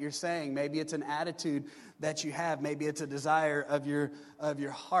something that you're saying. Maybe it's an attitude that you have. Maybe it's a desire of your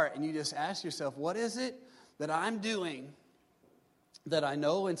heart. And you just ask yourself, what is it that I'm doing that I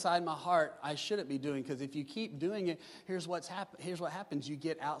know inside my heart I shouldn't be doing? Because if you keep doing it, here's what happens. You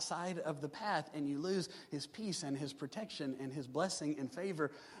get outside of the path and you lose His peace and His protection and His blessing and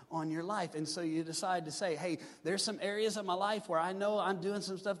favor on your life. And so you decide to say, hey, there's some areas of my life where I know I'm doing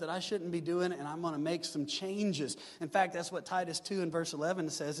some stuff that I shouldn't be doing, and I'm going to make some changes. In fact, that's what Titus 2 and verse 11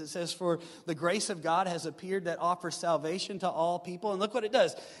 says. It says, for the grace of God has appeared that offers salvation to all people. And look what it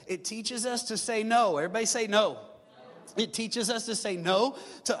does. It teaches us to say no. Everybody say no. It teaches us to say no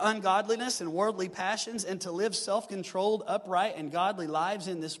to ungodliness and worldly passions and to live self-controlled, upright, and godly lives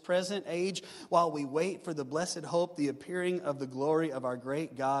in this present age while we wait for the blessed hope, the appearing of the glory of our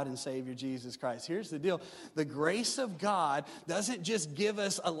great God and Savior Jesus Christ. Here's the deal. The grace of God doesn't just give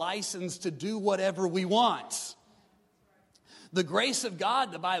us a license to do whatever we want. The grace of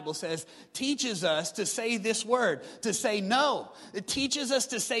God, the Bible says, teaches us to say this word, to say no. It teaches us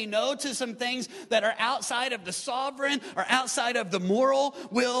to say no to some things that are outside of the sovereign or outside of the moral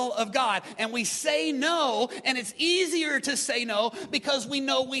will of God. And we say no, and it's easier to say no because we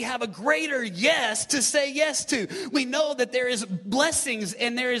know we have a greater yes to say yes to. We know that there is blessings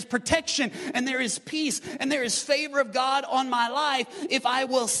and there is protection and there is peace and there is favor of God on my life if I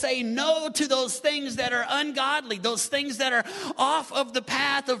will say no to those things that are ungodly, those things that are off of the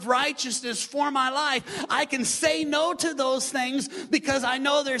path of righteousness for my life. I can say no to those things because I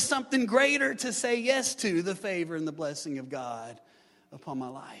know there's something greater to say yes to, the favor and the blessing of God upon my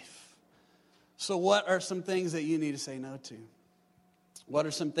life. So what are some things that you need to say no to? What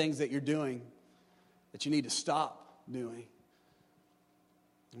are some things that you're doing that you need to stop doing?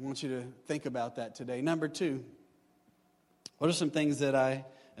 I want you to think about that today. Number 2, what are some things that I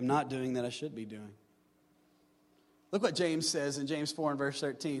am not doing that I should be doing? Look what James says in James 4 and verse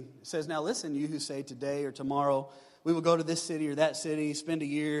 13. It says, now listen, you who say today or tomorrow, we will go to this city or that city, spend a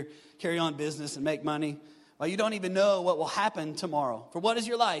year, carry on business and make money. Well, you don't even know what will happen tomorrow. For what is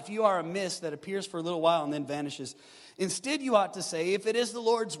your life? You are a mist that appears for a little while and then vanishes. Instead, you ought to say, if it is the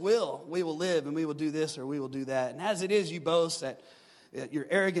Lord's will, we will live and we will do this or we will do that. And as it is, you boast at your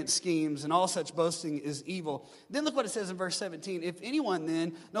arrogant schemes, and all such boasting is evil. Then look what it says in verse 17. If anyone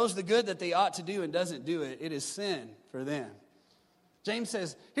then knows the good that they ought to do and doesn't do it, it is sin for them. James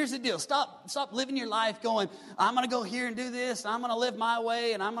says, here's the deal. Stop living your life going, I'm going to go here and do this, and I'm going to live my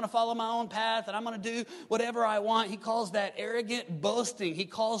way, and I'm going to follow my own path, and I'm going to do whatever I want. He calls that arrogant boasting. He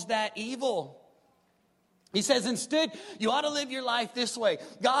calls that evil. He says, instead, you ought to live your life this way.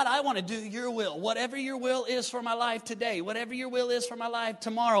 God, I want to do your will. Whatever your will is for my life today, whatever your will is for my life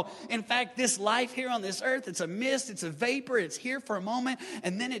tomorrow. In fact, this life here on this earth, it's a mist, it's a vapor, it's here for a moment,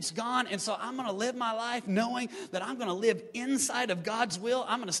 and then it's gone. And so I'm going to live my life knowing that I'm going to live inside of God's will.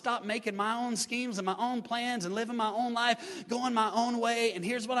 I'm going to stop making my own schemes and my own plans and living my own life, going my own way. And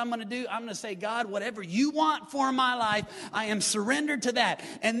here's what I'm going to do. I'm going to say, God, whatever you want for my life, I am surrendered to that.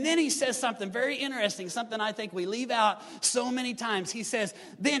 And then he says something very interesting, something I think we leave out so many times. He says,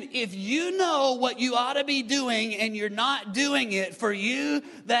 then if you know what you ought to be doing and you're not doing it, for you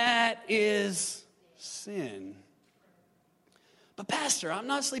that is sin. But Pastor, I'm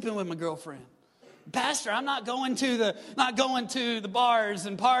not sleeping with my girlfriend. Pastor, I'm not going to the bars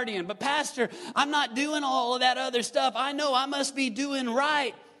and partying. But Pastor, I'm not doing all of that other stuff. I know I must be doing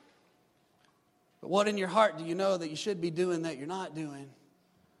right. But what in your heart do you know that you should be doing that you're not doing?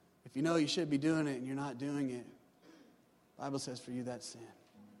 If you know you should be doing it and you're not doing it, the Bible says for you that's sin.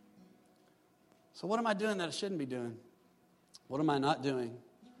 So what am I doing that I shouldn't be doing? What am I not doing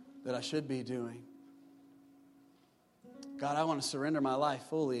that I should be doing? God, I want to surrender my life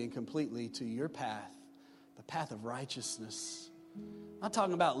fully and completely to your path, the path of righteousness. I'm not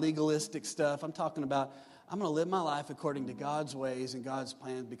talking about legalistic stuff. I'm talking about I'm going to live my life according to God's ways and God's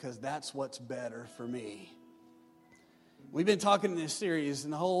plans because that's what's better for me. We've been talking in this series,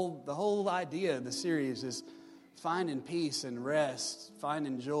 and the whole idea of the series is finding peace and rest,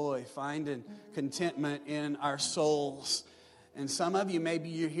 finding joy, finding contentment in our souls. And some of you, maybe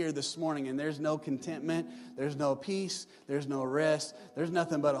you're here this morning and there's no contentment, there's no peace, there's no rest, there's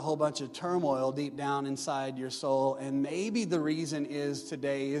nothing but a whole bunch of turmoil deep down inside your soul. And maybe the reason is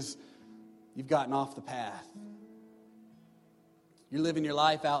today is you've gotten off the path. You're living your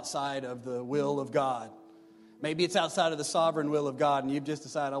life outside of the will of God. Maybe it's outside of the sovereign will of God, and you've just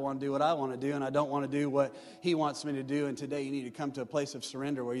decided, I want to do what I want to do, and I don't want to do what He wants me to do. And today you need to come to a place of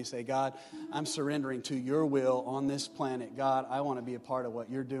surrender where you say, God, I'm surrendering to your will on this planet. God, I want to be a part of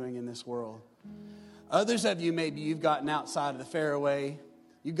what you're doing in this world. Others of you, maybe you've gotten outside of the fairway.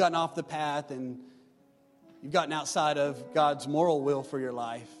 You've gotten off the path, and you've gotten outside of God's moral will for your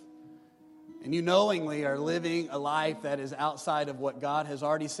life. And you knowingly are living a life that is outside of what God has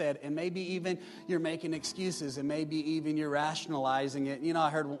already said. And maybe even you're making excuses, and maybe even you're rationalizing it. You know,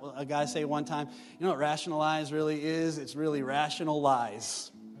 I heard a guy say one time, you know what rationalize really is? It's really rational lies.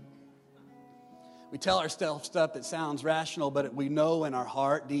 We tell ourselves stuff that sounds rational, but we know in our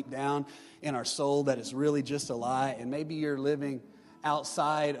heart, deep down in our soul, that it's really just a lie. And maybe you're living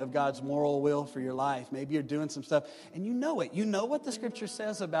outside of God's moral will for your life. Maybe you're doing some stuff and you know it. You know what the scripture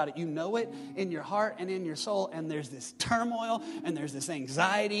says about it. You know it in your heart and in your soul. And there's this turmoil and there's this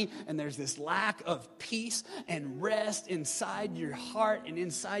anxiety and there's this lack of peace and rest inside your heart and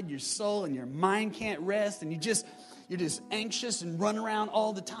inside your soul, and your mind can't rest, and you're just anxious and run around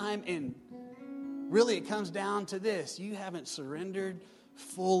all the time. And really it comes down to this: you haven't surrendered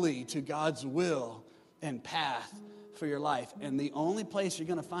fully to God's will and path for your life. And the only place you're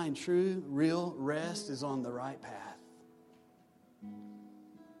going to find true, real rest is on the right path. You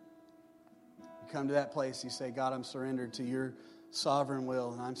come to that place, you say, God, I'm surrendered to your sovereign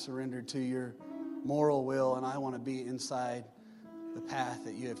will, and I'm surrendered to your moral will, and I want to be inside the path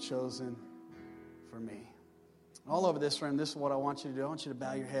that you have chosen for me. All over this room, this is what I want you to do. I want you to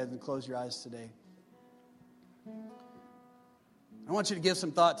bow your head and close your eyes today. I want you to give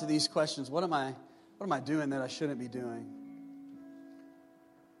some thought to these questions. What am I doing that I shouldn't be doing?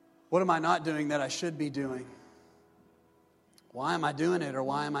 What am I not doing that I should be doing? Why am I doing it, or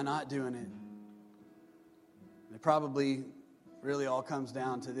why am I not doing it? It probably really all comes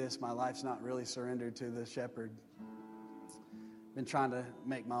down to this: my life's not really surrendered to the shepherd. I've been trying to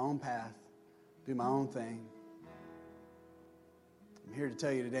make my own path, do my own thing. I'm here to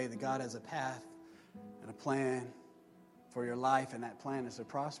tell you today that God has a path and a plan for your life, and that plan is to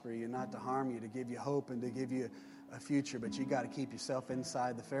prosper you, not to harm you, to give you hope and to give you a future. But you got to keep yourself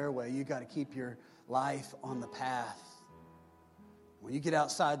inside the fairway. You got to keep your life on the path. When you get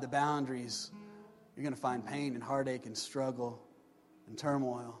outside the boundaries, you're going to find pain and heartache and struggle and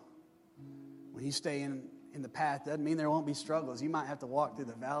turmoil. When you stay in the path, doesn't mean there won't be struggles. You might have to walk through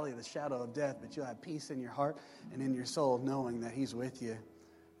the valley of the shadow of death, but you'll have peace in your heart and in your soul, knowing that He's with you.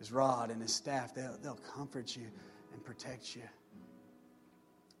 His rod and His staff, they'll comfort you and protect you,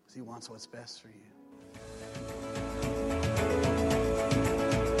 because He wants what's best for you.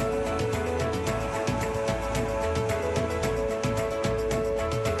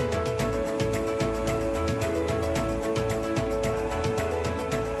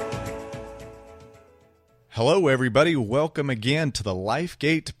 Hello, everybody. Welcome again to the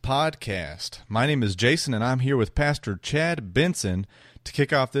LifeGate podcast. My name is Jason, and I'm here with Pastor Chad Benson to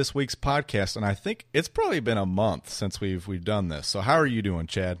kick off this week's podcast. And I think it's probably been a month since we've done this. So how are you doing,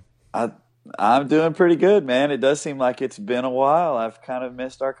 Chad? I'm doing pretty good, man. It does seem like it's been a while. I've kind of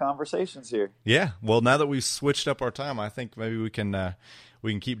missed our conversations here. Yeah. Well, now that we've switched up our time, I think maybe we can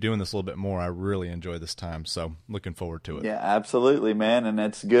keep doing this a little bit more. I really enjoy this time, so looking forward to it. Yeah, absolutely, man. And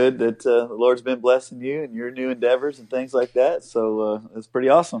it's good that the Lord's been blessing you and your new endeavors and things like that. So it's pretty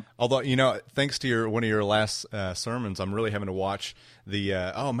awesome. Although, thanks to one of your last sermons, I'm really having to watch the,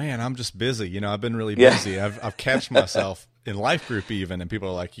 oh man, I'm just busy. I've been really busy. Yeah. I've catched myself in life group even, and people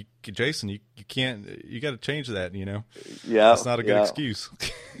are like, Jason, you can't, you got to change that, Yeah. It's not a good excuse.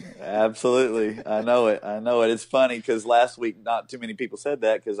 Absolutely. I know it. It's funny because last week not too many people said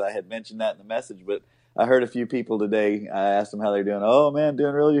that because I had mentioned that in the message, but I heard a few people today. I asked them how they're doing. Oh man,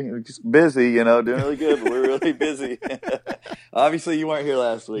 doing really busy, doing really good, but we're really busy. Obviously you weren't here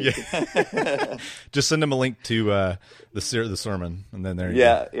last week. Yeah. Just send them a link to the sermon, and then there you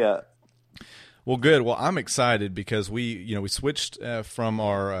go. Yeah. Well, good. Well, I'm excited because we switched from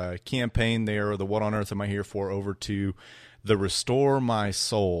our campaign there, the What on Earth Am I Here For, over to the Restore My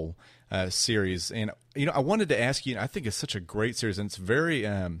Soul series. And, I wanted to ask you, I think it's such a great series, and it's very,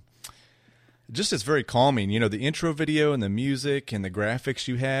 it's very calming. The intro video and the music and the graphics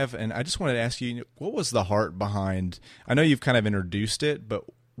you have. And I just wanted to ask you, what was the heart behind, I know you've kind of introduced it, but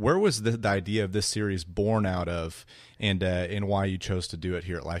where was the idea of this series born out of, and why you chose to do it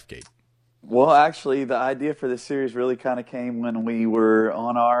here at LifeGate? Well, actually, the idea for this series really kind of came when we were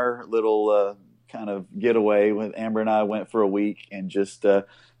on our little kind of getaway. With Amber and I went for a week and just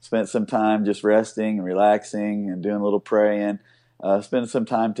spent some time just resting and relaxing and doing a little praying. spend some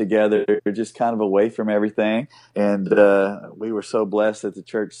time together, just kind of away from everything. And we were so blessed that the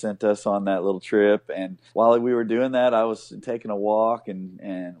church sent us on that little trip. And while we were doing that, I was taking a walk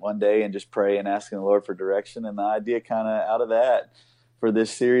and one day and just praying, asking the Lord for direction. And the idea kind of out of that for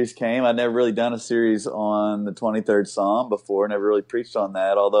this series came. I'd never really done a series on the 23rd Psalm before, never really preached on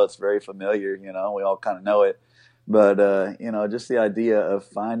that, although it's very familiar, we all kind of know it. But, just the idea of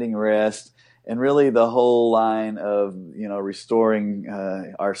finding rest and really the whole line of, restoring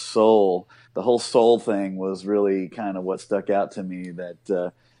our soul. The whole soul thing was really kind of what stuck out to me, that,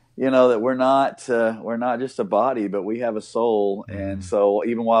 that we're not just a body, but we have a soul. Mm-hmm. And so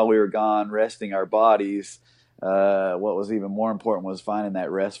even while we were gone resting our bodies, what was even more important was finding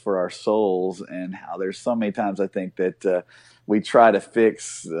that rest for our souls, and how there's so many times I think that we try to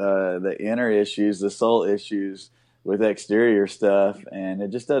fix the inner issues, the soul issues, with exterior stuff, and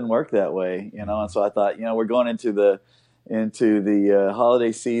it just doesn't work that way, And so I thought, we're going into the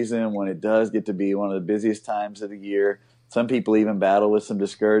holiday season, when it does get to be one of the busiest times of the year. Some people even battle with some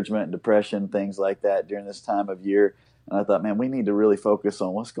discouragement and depression, things like that during this time of year. And I thought, man, we need to really focus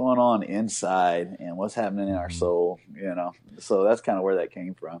on what's going on inside and what's happening in our soul, So that's kind of where that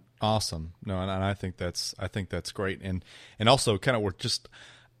came from. Awesome. No, and I think that's great. And also kind of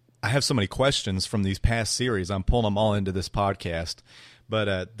I have so many questions from these past series. I'm pulling them all into this podcast.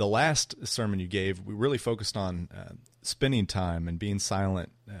 But the last sermon you gave, we really focused on spending time and being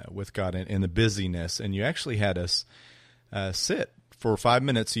silent with God in the busyness. And you actually had us sit for 5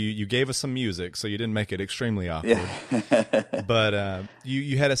 minutes. You gave us some music, so you didn't make it extremely awkward. Yeah. But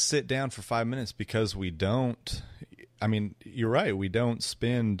you had us sit down for 5 minutes, because we don't, you're right, we don't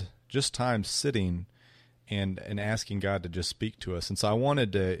spend just time sitting and asking God to just speak to us. And so I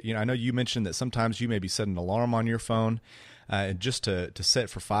wanted to, I know you mentioned that sometimes you maybe set an alarm on your phone just to set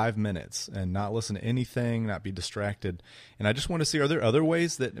for 5 minutes and not listen to anything, not be distracted. And I just want to see, are there other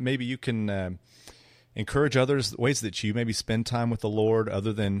ways that maybe you can encourage others, ways that you maybe spend time with the Lord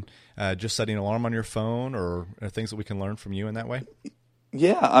other than just setting an alarm on your phone, or things that we can learn from you in that way?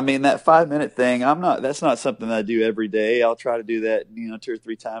 Yeah, that 5 minute thing, that's not something that I do every day. I'll try to do that, 2 or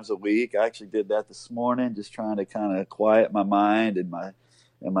 3 times a week. I actually did that this morning, just trying to kind of quiet my mind and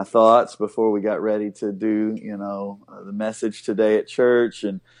my thoughts before we got ready to do, the message today at church.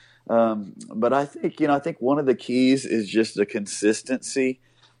 And, but I think one of the keys is just the consistency.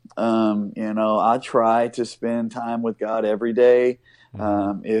 I try to spend time with God every day.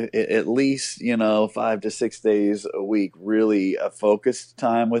 At least 5 to 6 days a week, really a focused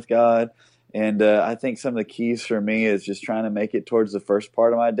time with God. And I think some of the keys for me is just trying to make it towards the first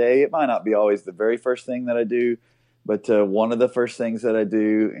part of my day. It might not be always the very first thing that I do, but one of the first things that I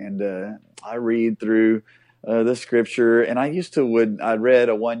do. And I read through the scripture. And I read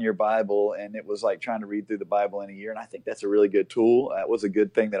a 1-year Bible, and it was like trying to read through the Bible in a year. And I think that's a really good tool. That was a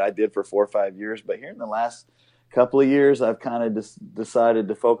good thing that I did for 4 or 5 years. But here in the last couple of years, I've kind of just decided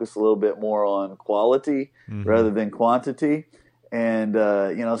to focus a little bit more on quality rather than quantity. And,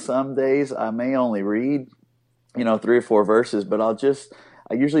 some days I may only read, 3 or 4 verses, but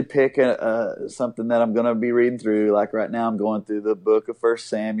I usually pick something that I'm going to be reading through. Like right now, I'm going through the book of 1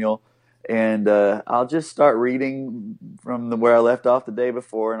 Samuel, and I'll just start reading from where I left off the day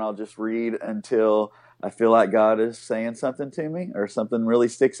before, and I'll just read until I feel like God is saying something to me, or something really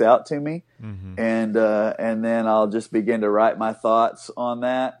sticks out to me. Mm-hmm. And then I'll just begin to write my thoughts on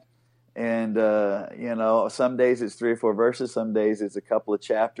that. And, some days it's 3 or 4 verses, some days it's a couple of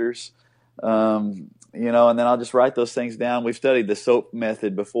chapters, and then I'll just write those things down. We've studied the SOAP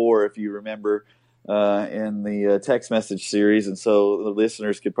method before, if you remember, in the text message series. And so the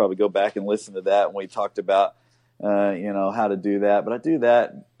listeners could probably go back and listen to that when we talked about, how to do that. But I do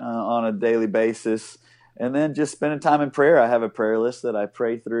that on a daily basis. And then just spending time in prayer. I have a prayer list that I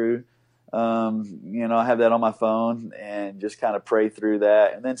pray through. I have that on my phone, and just kind of pray through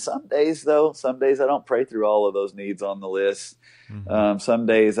that. And then some days I don't pray through all of those needs on the list. Mm-hmm. Some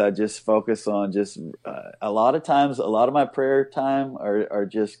days I just focus on a lot of times, a lot of my prayer time are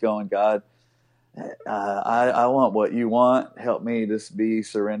just going, God, I want what you want. Help me to be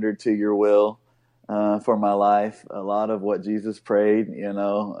surrendered to your will for my life. A lot of what Jesus prayed,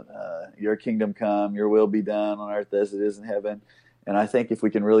 your kingdom come, your will be done on earth as it is in heaven. And I think if we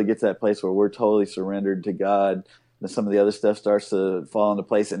can really get to that place where we're totally surrendered to God, then some of the other stuff starts to fall into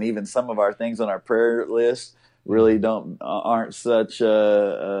place. And even some of our things on our prayer list really aren't such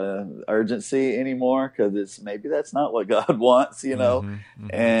urgency anymore, because maybe that's not what God wants, Mm-hmm.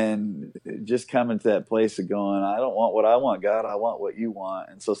 And just coming to that place of going, I don't want what I want, God, I want what you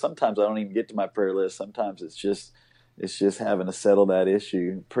want. And so sometimes I don't even get to my prayer list. Sometimes it's It's just having to settle that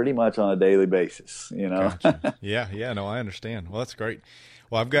issue pretty much on a daily basis, you know? Gotcha. Yeah. No, I understand. Well, that's great.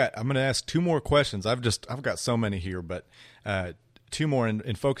 Well, I'm going to ask two more questions. I've got so many here, but two more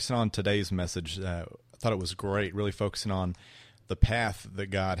in focusing on today's message. I thought it was great, really focusing on the path that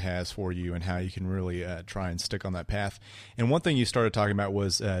God has for you and how you can really try and stick on that path. And one thing you started talking about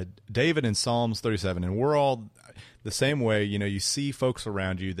was David in Psalms 37, and we're all the same way. You know, you see folks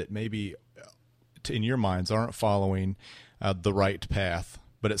around you that maybe in your minds aren't following the right path,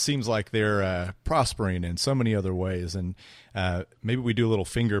 but it seems like they're prospering in so many other ways. And maybe we do a little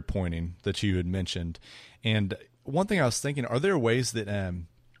finger pointing that you had mentioned. And one thing I was thinking, are there ways that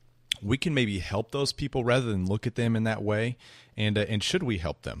we can maybe help those people rather than look at them in that way? And should we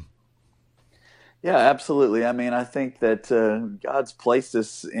help them? Yeah, absolutely. I mean, I think that God's placed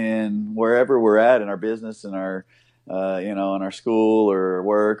us in wherever we're at in our business, in our, in our school or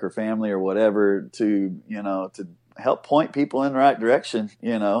work or family or whatever, to help point people in the right direction,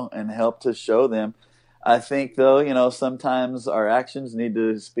 and help to show them. I think, though, sometimes our actions need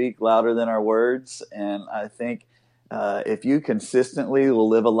to speak louder than our words. And I think if you consistently will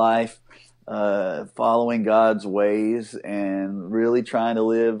live a life following God's ways and really trying to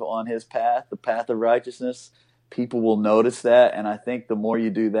live on his path, the path of righteousness, people will notice that. And I think the more you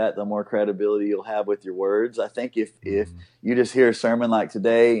do that, the more credibility you'll have with your words. I think if you just hear a sermon like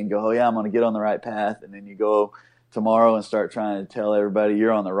today and go, oh yeah, I'm going to get on the right path, and then you go tomorrow and start trying to tell everybody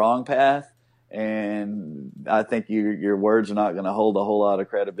you're on the wrong path, and I think your words are not going to hold a whole lot of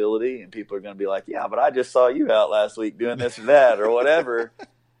credibility, and people are going to be like, yeah, but I just saw you out last week doing this or that or whatever.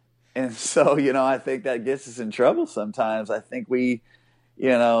 And so, I think that gets us in trouble sometimes. I think we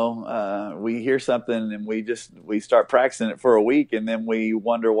hear something and we start practicing it for a week, and then we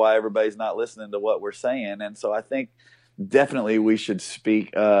wonder why everybody's not listening to what we're saying. And so I think definitely we should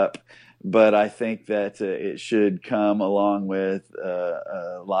speak up, but I think that it should come along with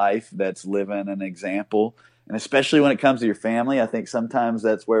a life that's living an example. And especially when it comes to your family, I think sometimes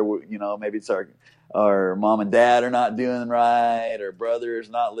that's where maybe it's our mom and dad are not doing right, or brother's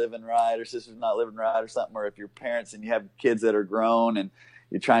not living right, or sister's not living right, or something. Or if you're parents and you have kids that are grown and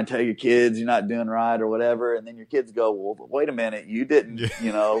you try and tell your kids you're not doing right or whatever, and then your kids go, well, wait a minute, you didn't,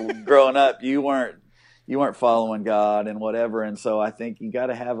 growing up, you weren't following God and whatever. And so I think you got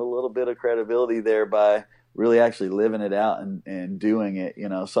to have a little bit of credibility there by really actually living it out and doing it,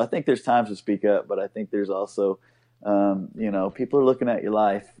 So I think there's times to speak up, but I think there's also, people are looking at your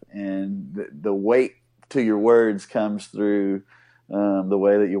life, and the weight to your words comes through the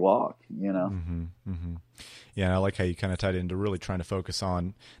way that you walk, Mm-hmm, mm-hmm. Yeah, and I like how you kind of tied into really trying to focus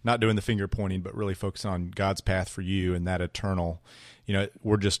on not doing the finger pointing, but really focus on God's path for you and that eternal.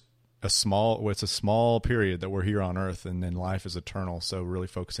 We're just it's a small period that we're here on earth, and then life is eternal. So really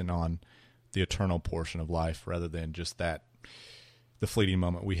focusing on the eternal portion of life rather than just the fleeting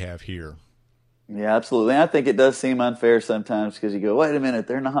moment we have here. Yeah, absolutely. And I think it does seem unfair sometimes because you go, wait a minute,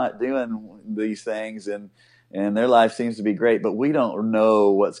 they're not doing these things and their life seems to be great, but we don't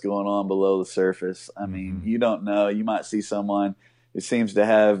know what's going on below the surface. I mean, you don't know. You might see someone who seems to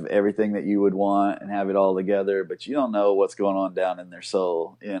have everything that you would want and have it all together, but you don't know what's going on down in their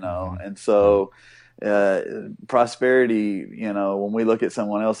soul, And so prosperity, when we look at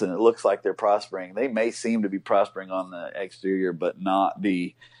someone else and it looks like they're prospering, they may seem to be prospering on the exterior, but not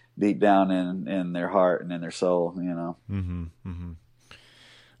be deep down in their heart and in their soul, Mm-hmm, mm-hmm.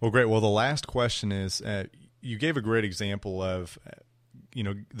 Well, great. Well, the last question is, you gave a great example of,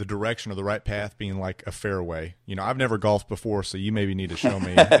 the direction or the right path being like a fairway. I've never golfed before, so you maybe need to show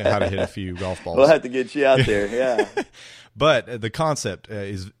me how to hit a few golf balls. We'll have to get you out there, yeah. But the concept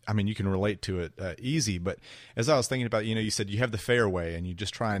is, you can relate to it easy. But as I was thinking about, you said you have the fairway and you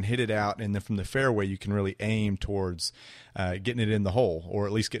just try and hit it out. And then from the fairway, you can really aim towards getting it in the hole, or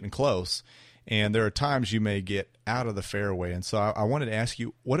at least getting close. And there are times you may get out of the fairway. And so I wanted to ask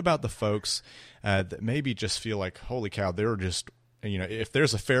you, what about the folks that maybe just feel like, holy cow, they're just, if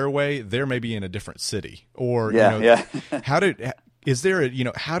there's a fairway, they're maybe in a different city, or, how do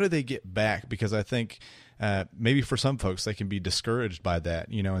they get back? Because I think maybe for some folks, they can be discouraged by that,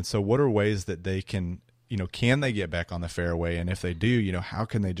 and so what are ways that they can they get back on the fairway? And if they do, how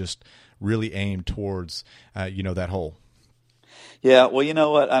can they just really aim towards, that hole? Yeah, well, you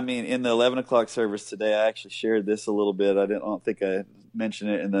know what? In the 11 o'clock service today, I actually shared this a little bit. I don't think I mentioned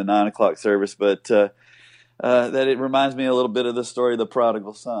it in the 9 o'clock service, but that it reminds me a little bit of the story of the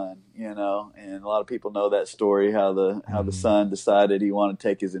prodigal son, and a lot of people know that story, how the son decided he wanted to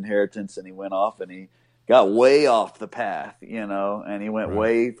take his inheritance, and he went off and he got way off the path, and he went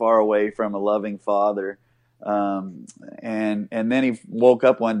way far away from a loving father. And then he woke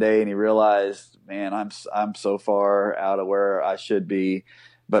up one day and he realized, man, I'm so far out of where I should be.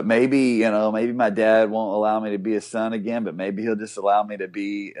 But maybe my dad won't allow me to be a son again, but maybe he'll just allow me to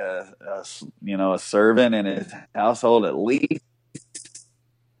be a servant in his household at least.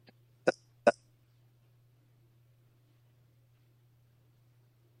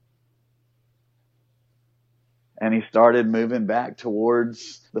 And he started moving back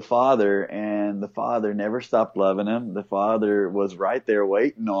towards the Father, and the Father never stopped loving him. The Father was right there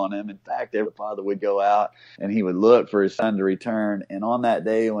waiting on him. In fact, every father would go out and he would look for his son to return. And on that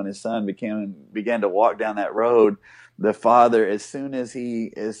day when his son began to walk down that road, the Father, as soon as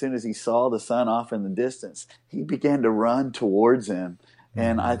he saw the son off in the distance, he began to run towards him.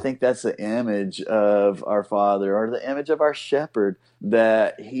 And I think that's the image of our Father, or the image of our shepherd,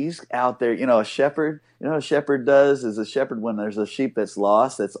 that he's out there. A shepherd, what a shepherd does is, a shepherd, when there's a sheep that's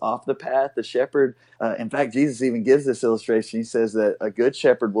lost, that's off the path, the shepherd, in fact, Jesus even gives this illustration. He says that a good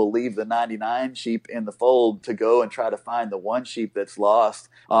shepherd will leave the 99 sheep in the fold to go and try to find the one sheep that's lost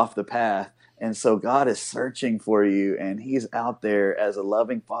off the path. And so God is searching for you, and he's out there as a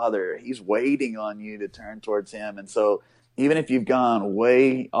loving Father. He's waiting on you to turn towards him. And so even if you've gone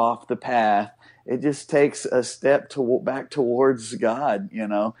way off the path, it just takes a step back towards God,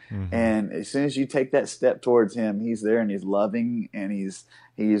 Mm-hmm. And as soon as you take that step towards him, he's there, and he's loving, and he's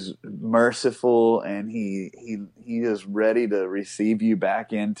merciful, and he is ready to receive you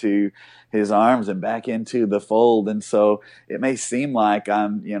back into his arms and back into the fold. And so it may seem like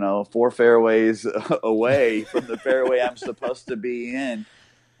I'm, 4 fairways away from the fairway I'm supposed to be in.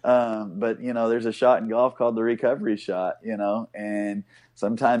 But there's a shot in golf called the recovery shot, and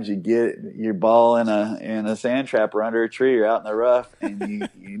sometimes you get your ball in a sand trap or under a tree or out in the rough, and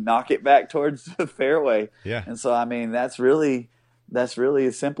you knock it back towards the fairway. Yeah. And so, that's really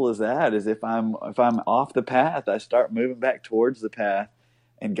as simple as that. Is if I'm off the path, I start moving back towards the path,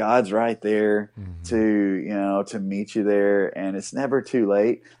 and God's right there mm-hmm. to meet you there, and it's never too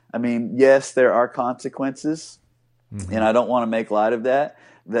late. Yes, there are consequences, mm-hmm. and I don't want to make light of that.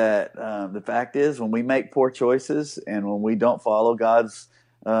 The fact is, when we make poor choices and when we don't follow God's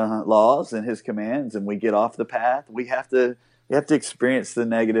laws and his commands, and we get off the path, we have to experience the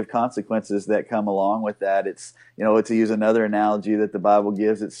negative consequences that come along with that. It's, to use another analogy that the Bible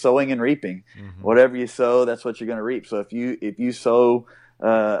gives, it's sowing and reaping. Mm-hmm. Whatever you sow, that's what you're going to reap. So if you sow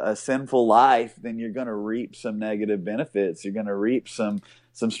a sinful life, then you're going to reap some negative benefits. You're going to reap some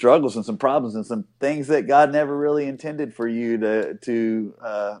struggles and some problems and some things that God never really intended for you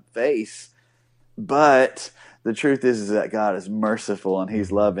to face. But the truth is that God is merciful and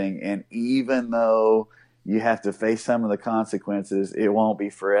he's loving. And even though you have to face some of the consequences, it won't be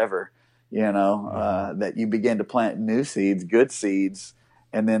forever, that you begin to plant new seeds, good seeds,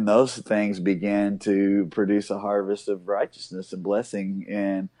 and then those things begin to produce a harvest of righteousness and blessing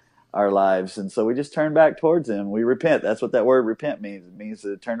in our lives. And so we just turn back towards him. We repent. That's what that word repent means. It means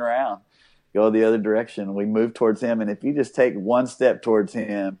to turn around, go the other direction. We move towards him. And if you just take one step towards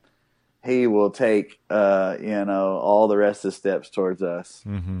him, he will take, all the rest of the steps towards us.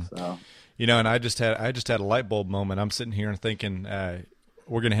 Mm-hmm. So, and I just had a light bulb moment. I'm sitting here and thinking,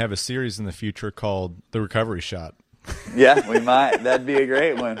 we're going to have a series in the future called The Recovery Shot. Yeah, we might. That'd be a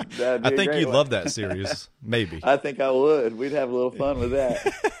great one. I think you'd love that series. Maybe. I think I would. We'd have a little fun with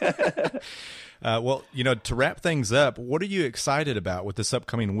that. Well, to wrap things up, what are you excited about with this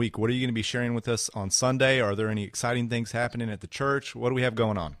upcoming week? What are you going to be sharing with us on Sunday? Are there any exciting things happening at the church? What do we have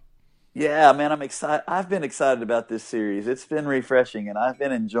going on? Yeah, man, I'm excited. I've been excited about this series. It's been refreshing, and I've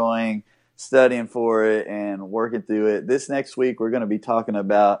been enjoying studying for it and working through it. This next week, we're going to be talking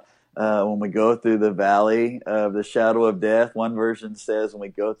about when we go through the valley of the shadow of death. One version says when we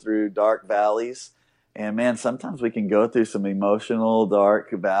go through dark valleys. And man, sometimes we can go through some emotional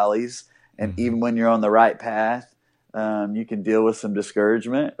dark valleys. And even when you're on the right path, you can deal with some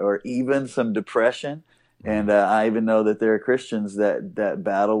discouragement or even some depression. And I even know that there are Christians that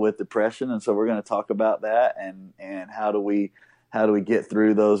battle with depression. And so we're going to talk about that and how do we get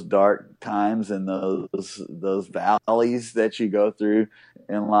through those dark times and those valleys that you go through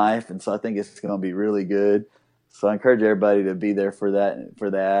in life. And so I think it's going to be really good. So I encourage everybody to be there for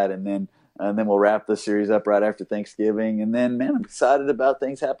that. And then we'll wrap the series up right after Thanksgiving. And then, man, I'm excited about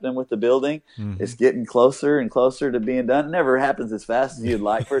things happening with the building. Mm-hmm. It's getting closer and closer to being done. It never happens as fast as you'd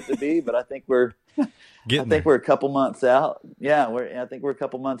like for it to be, but I think we're Getting I think there. we're a couple months out. Yeah, I think we're a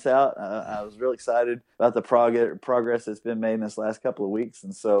couple months out. I was really excited about the progress that's been made in this last couple of weeks,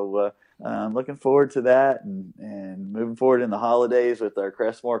 and so I'm looking forward to that and moving forward in the holidays with our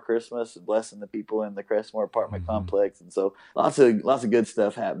Crestmore Christmas and blessing the people in the Crestmore apartment complex. And so lots of good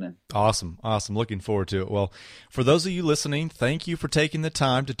stuff happening. Awesome. Looking forward to it. Well, for those of you listening, thank you for taking the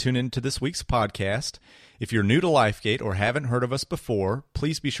time to tune into this week's podcast. If you're new to LifeGate or haven't heard of us before,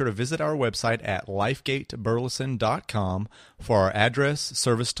 please be sure to visit our website at lifegateburleson.com for our address,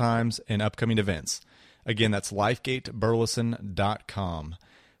 service times, and upcoming events. Again, that's lifegateburleson.com.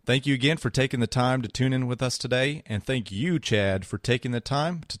 Thank you again for taking the time to tune in with us today, and thank you, Chad, for taking the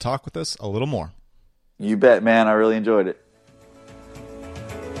time to talk with us a little more. You bet, man. I really enjoyed it.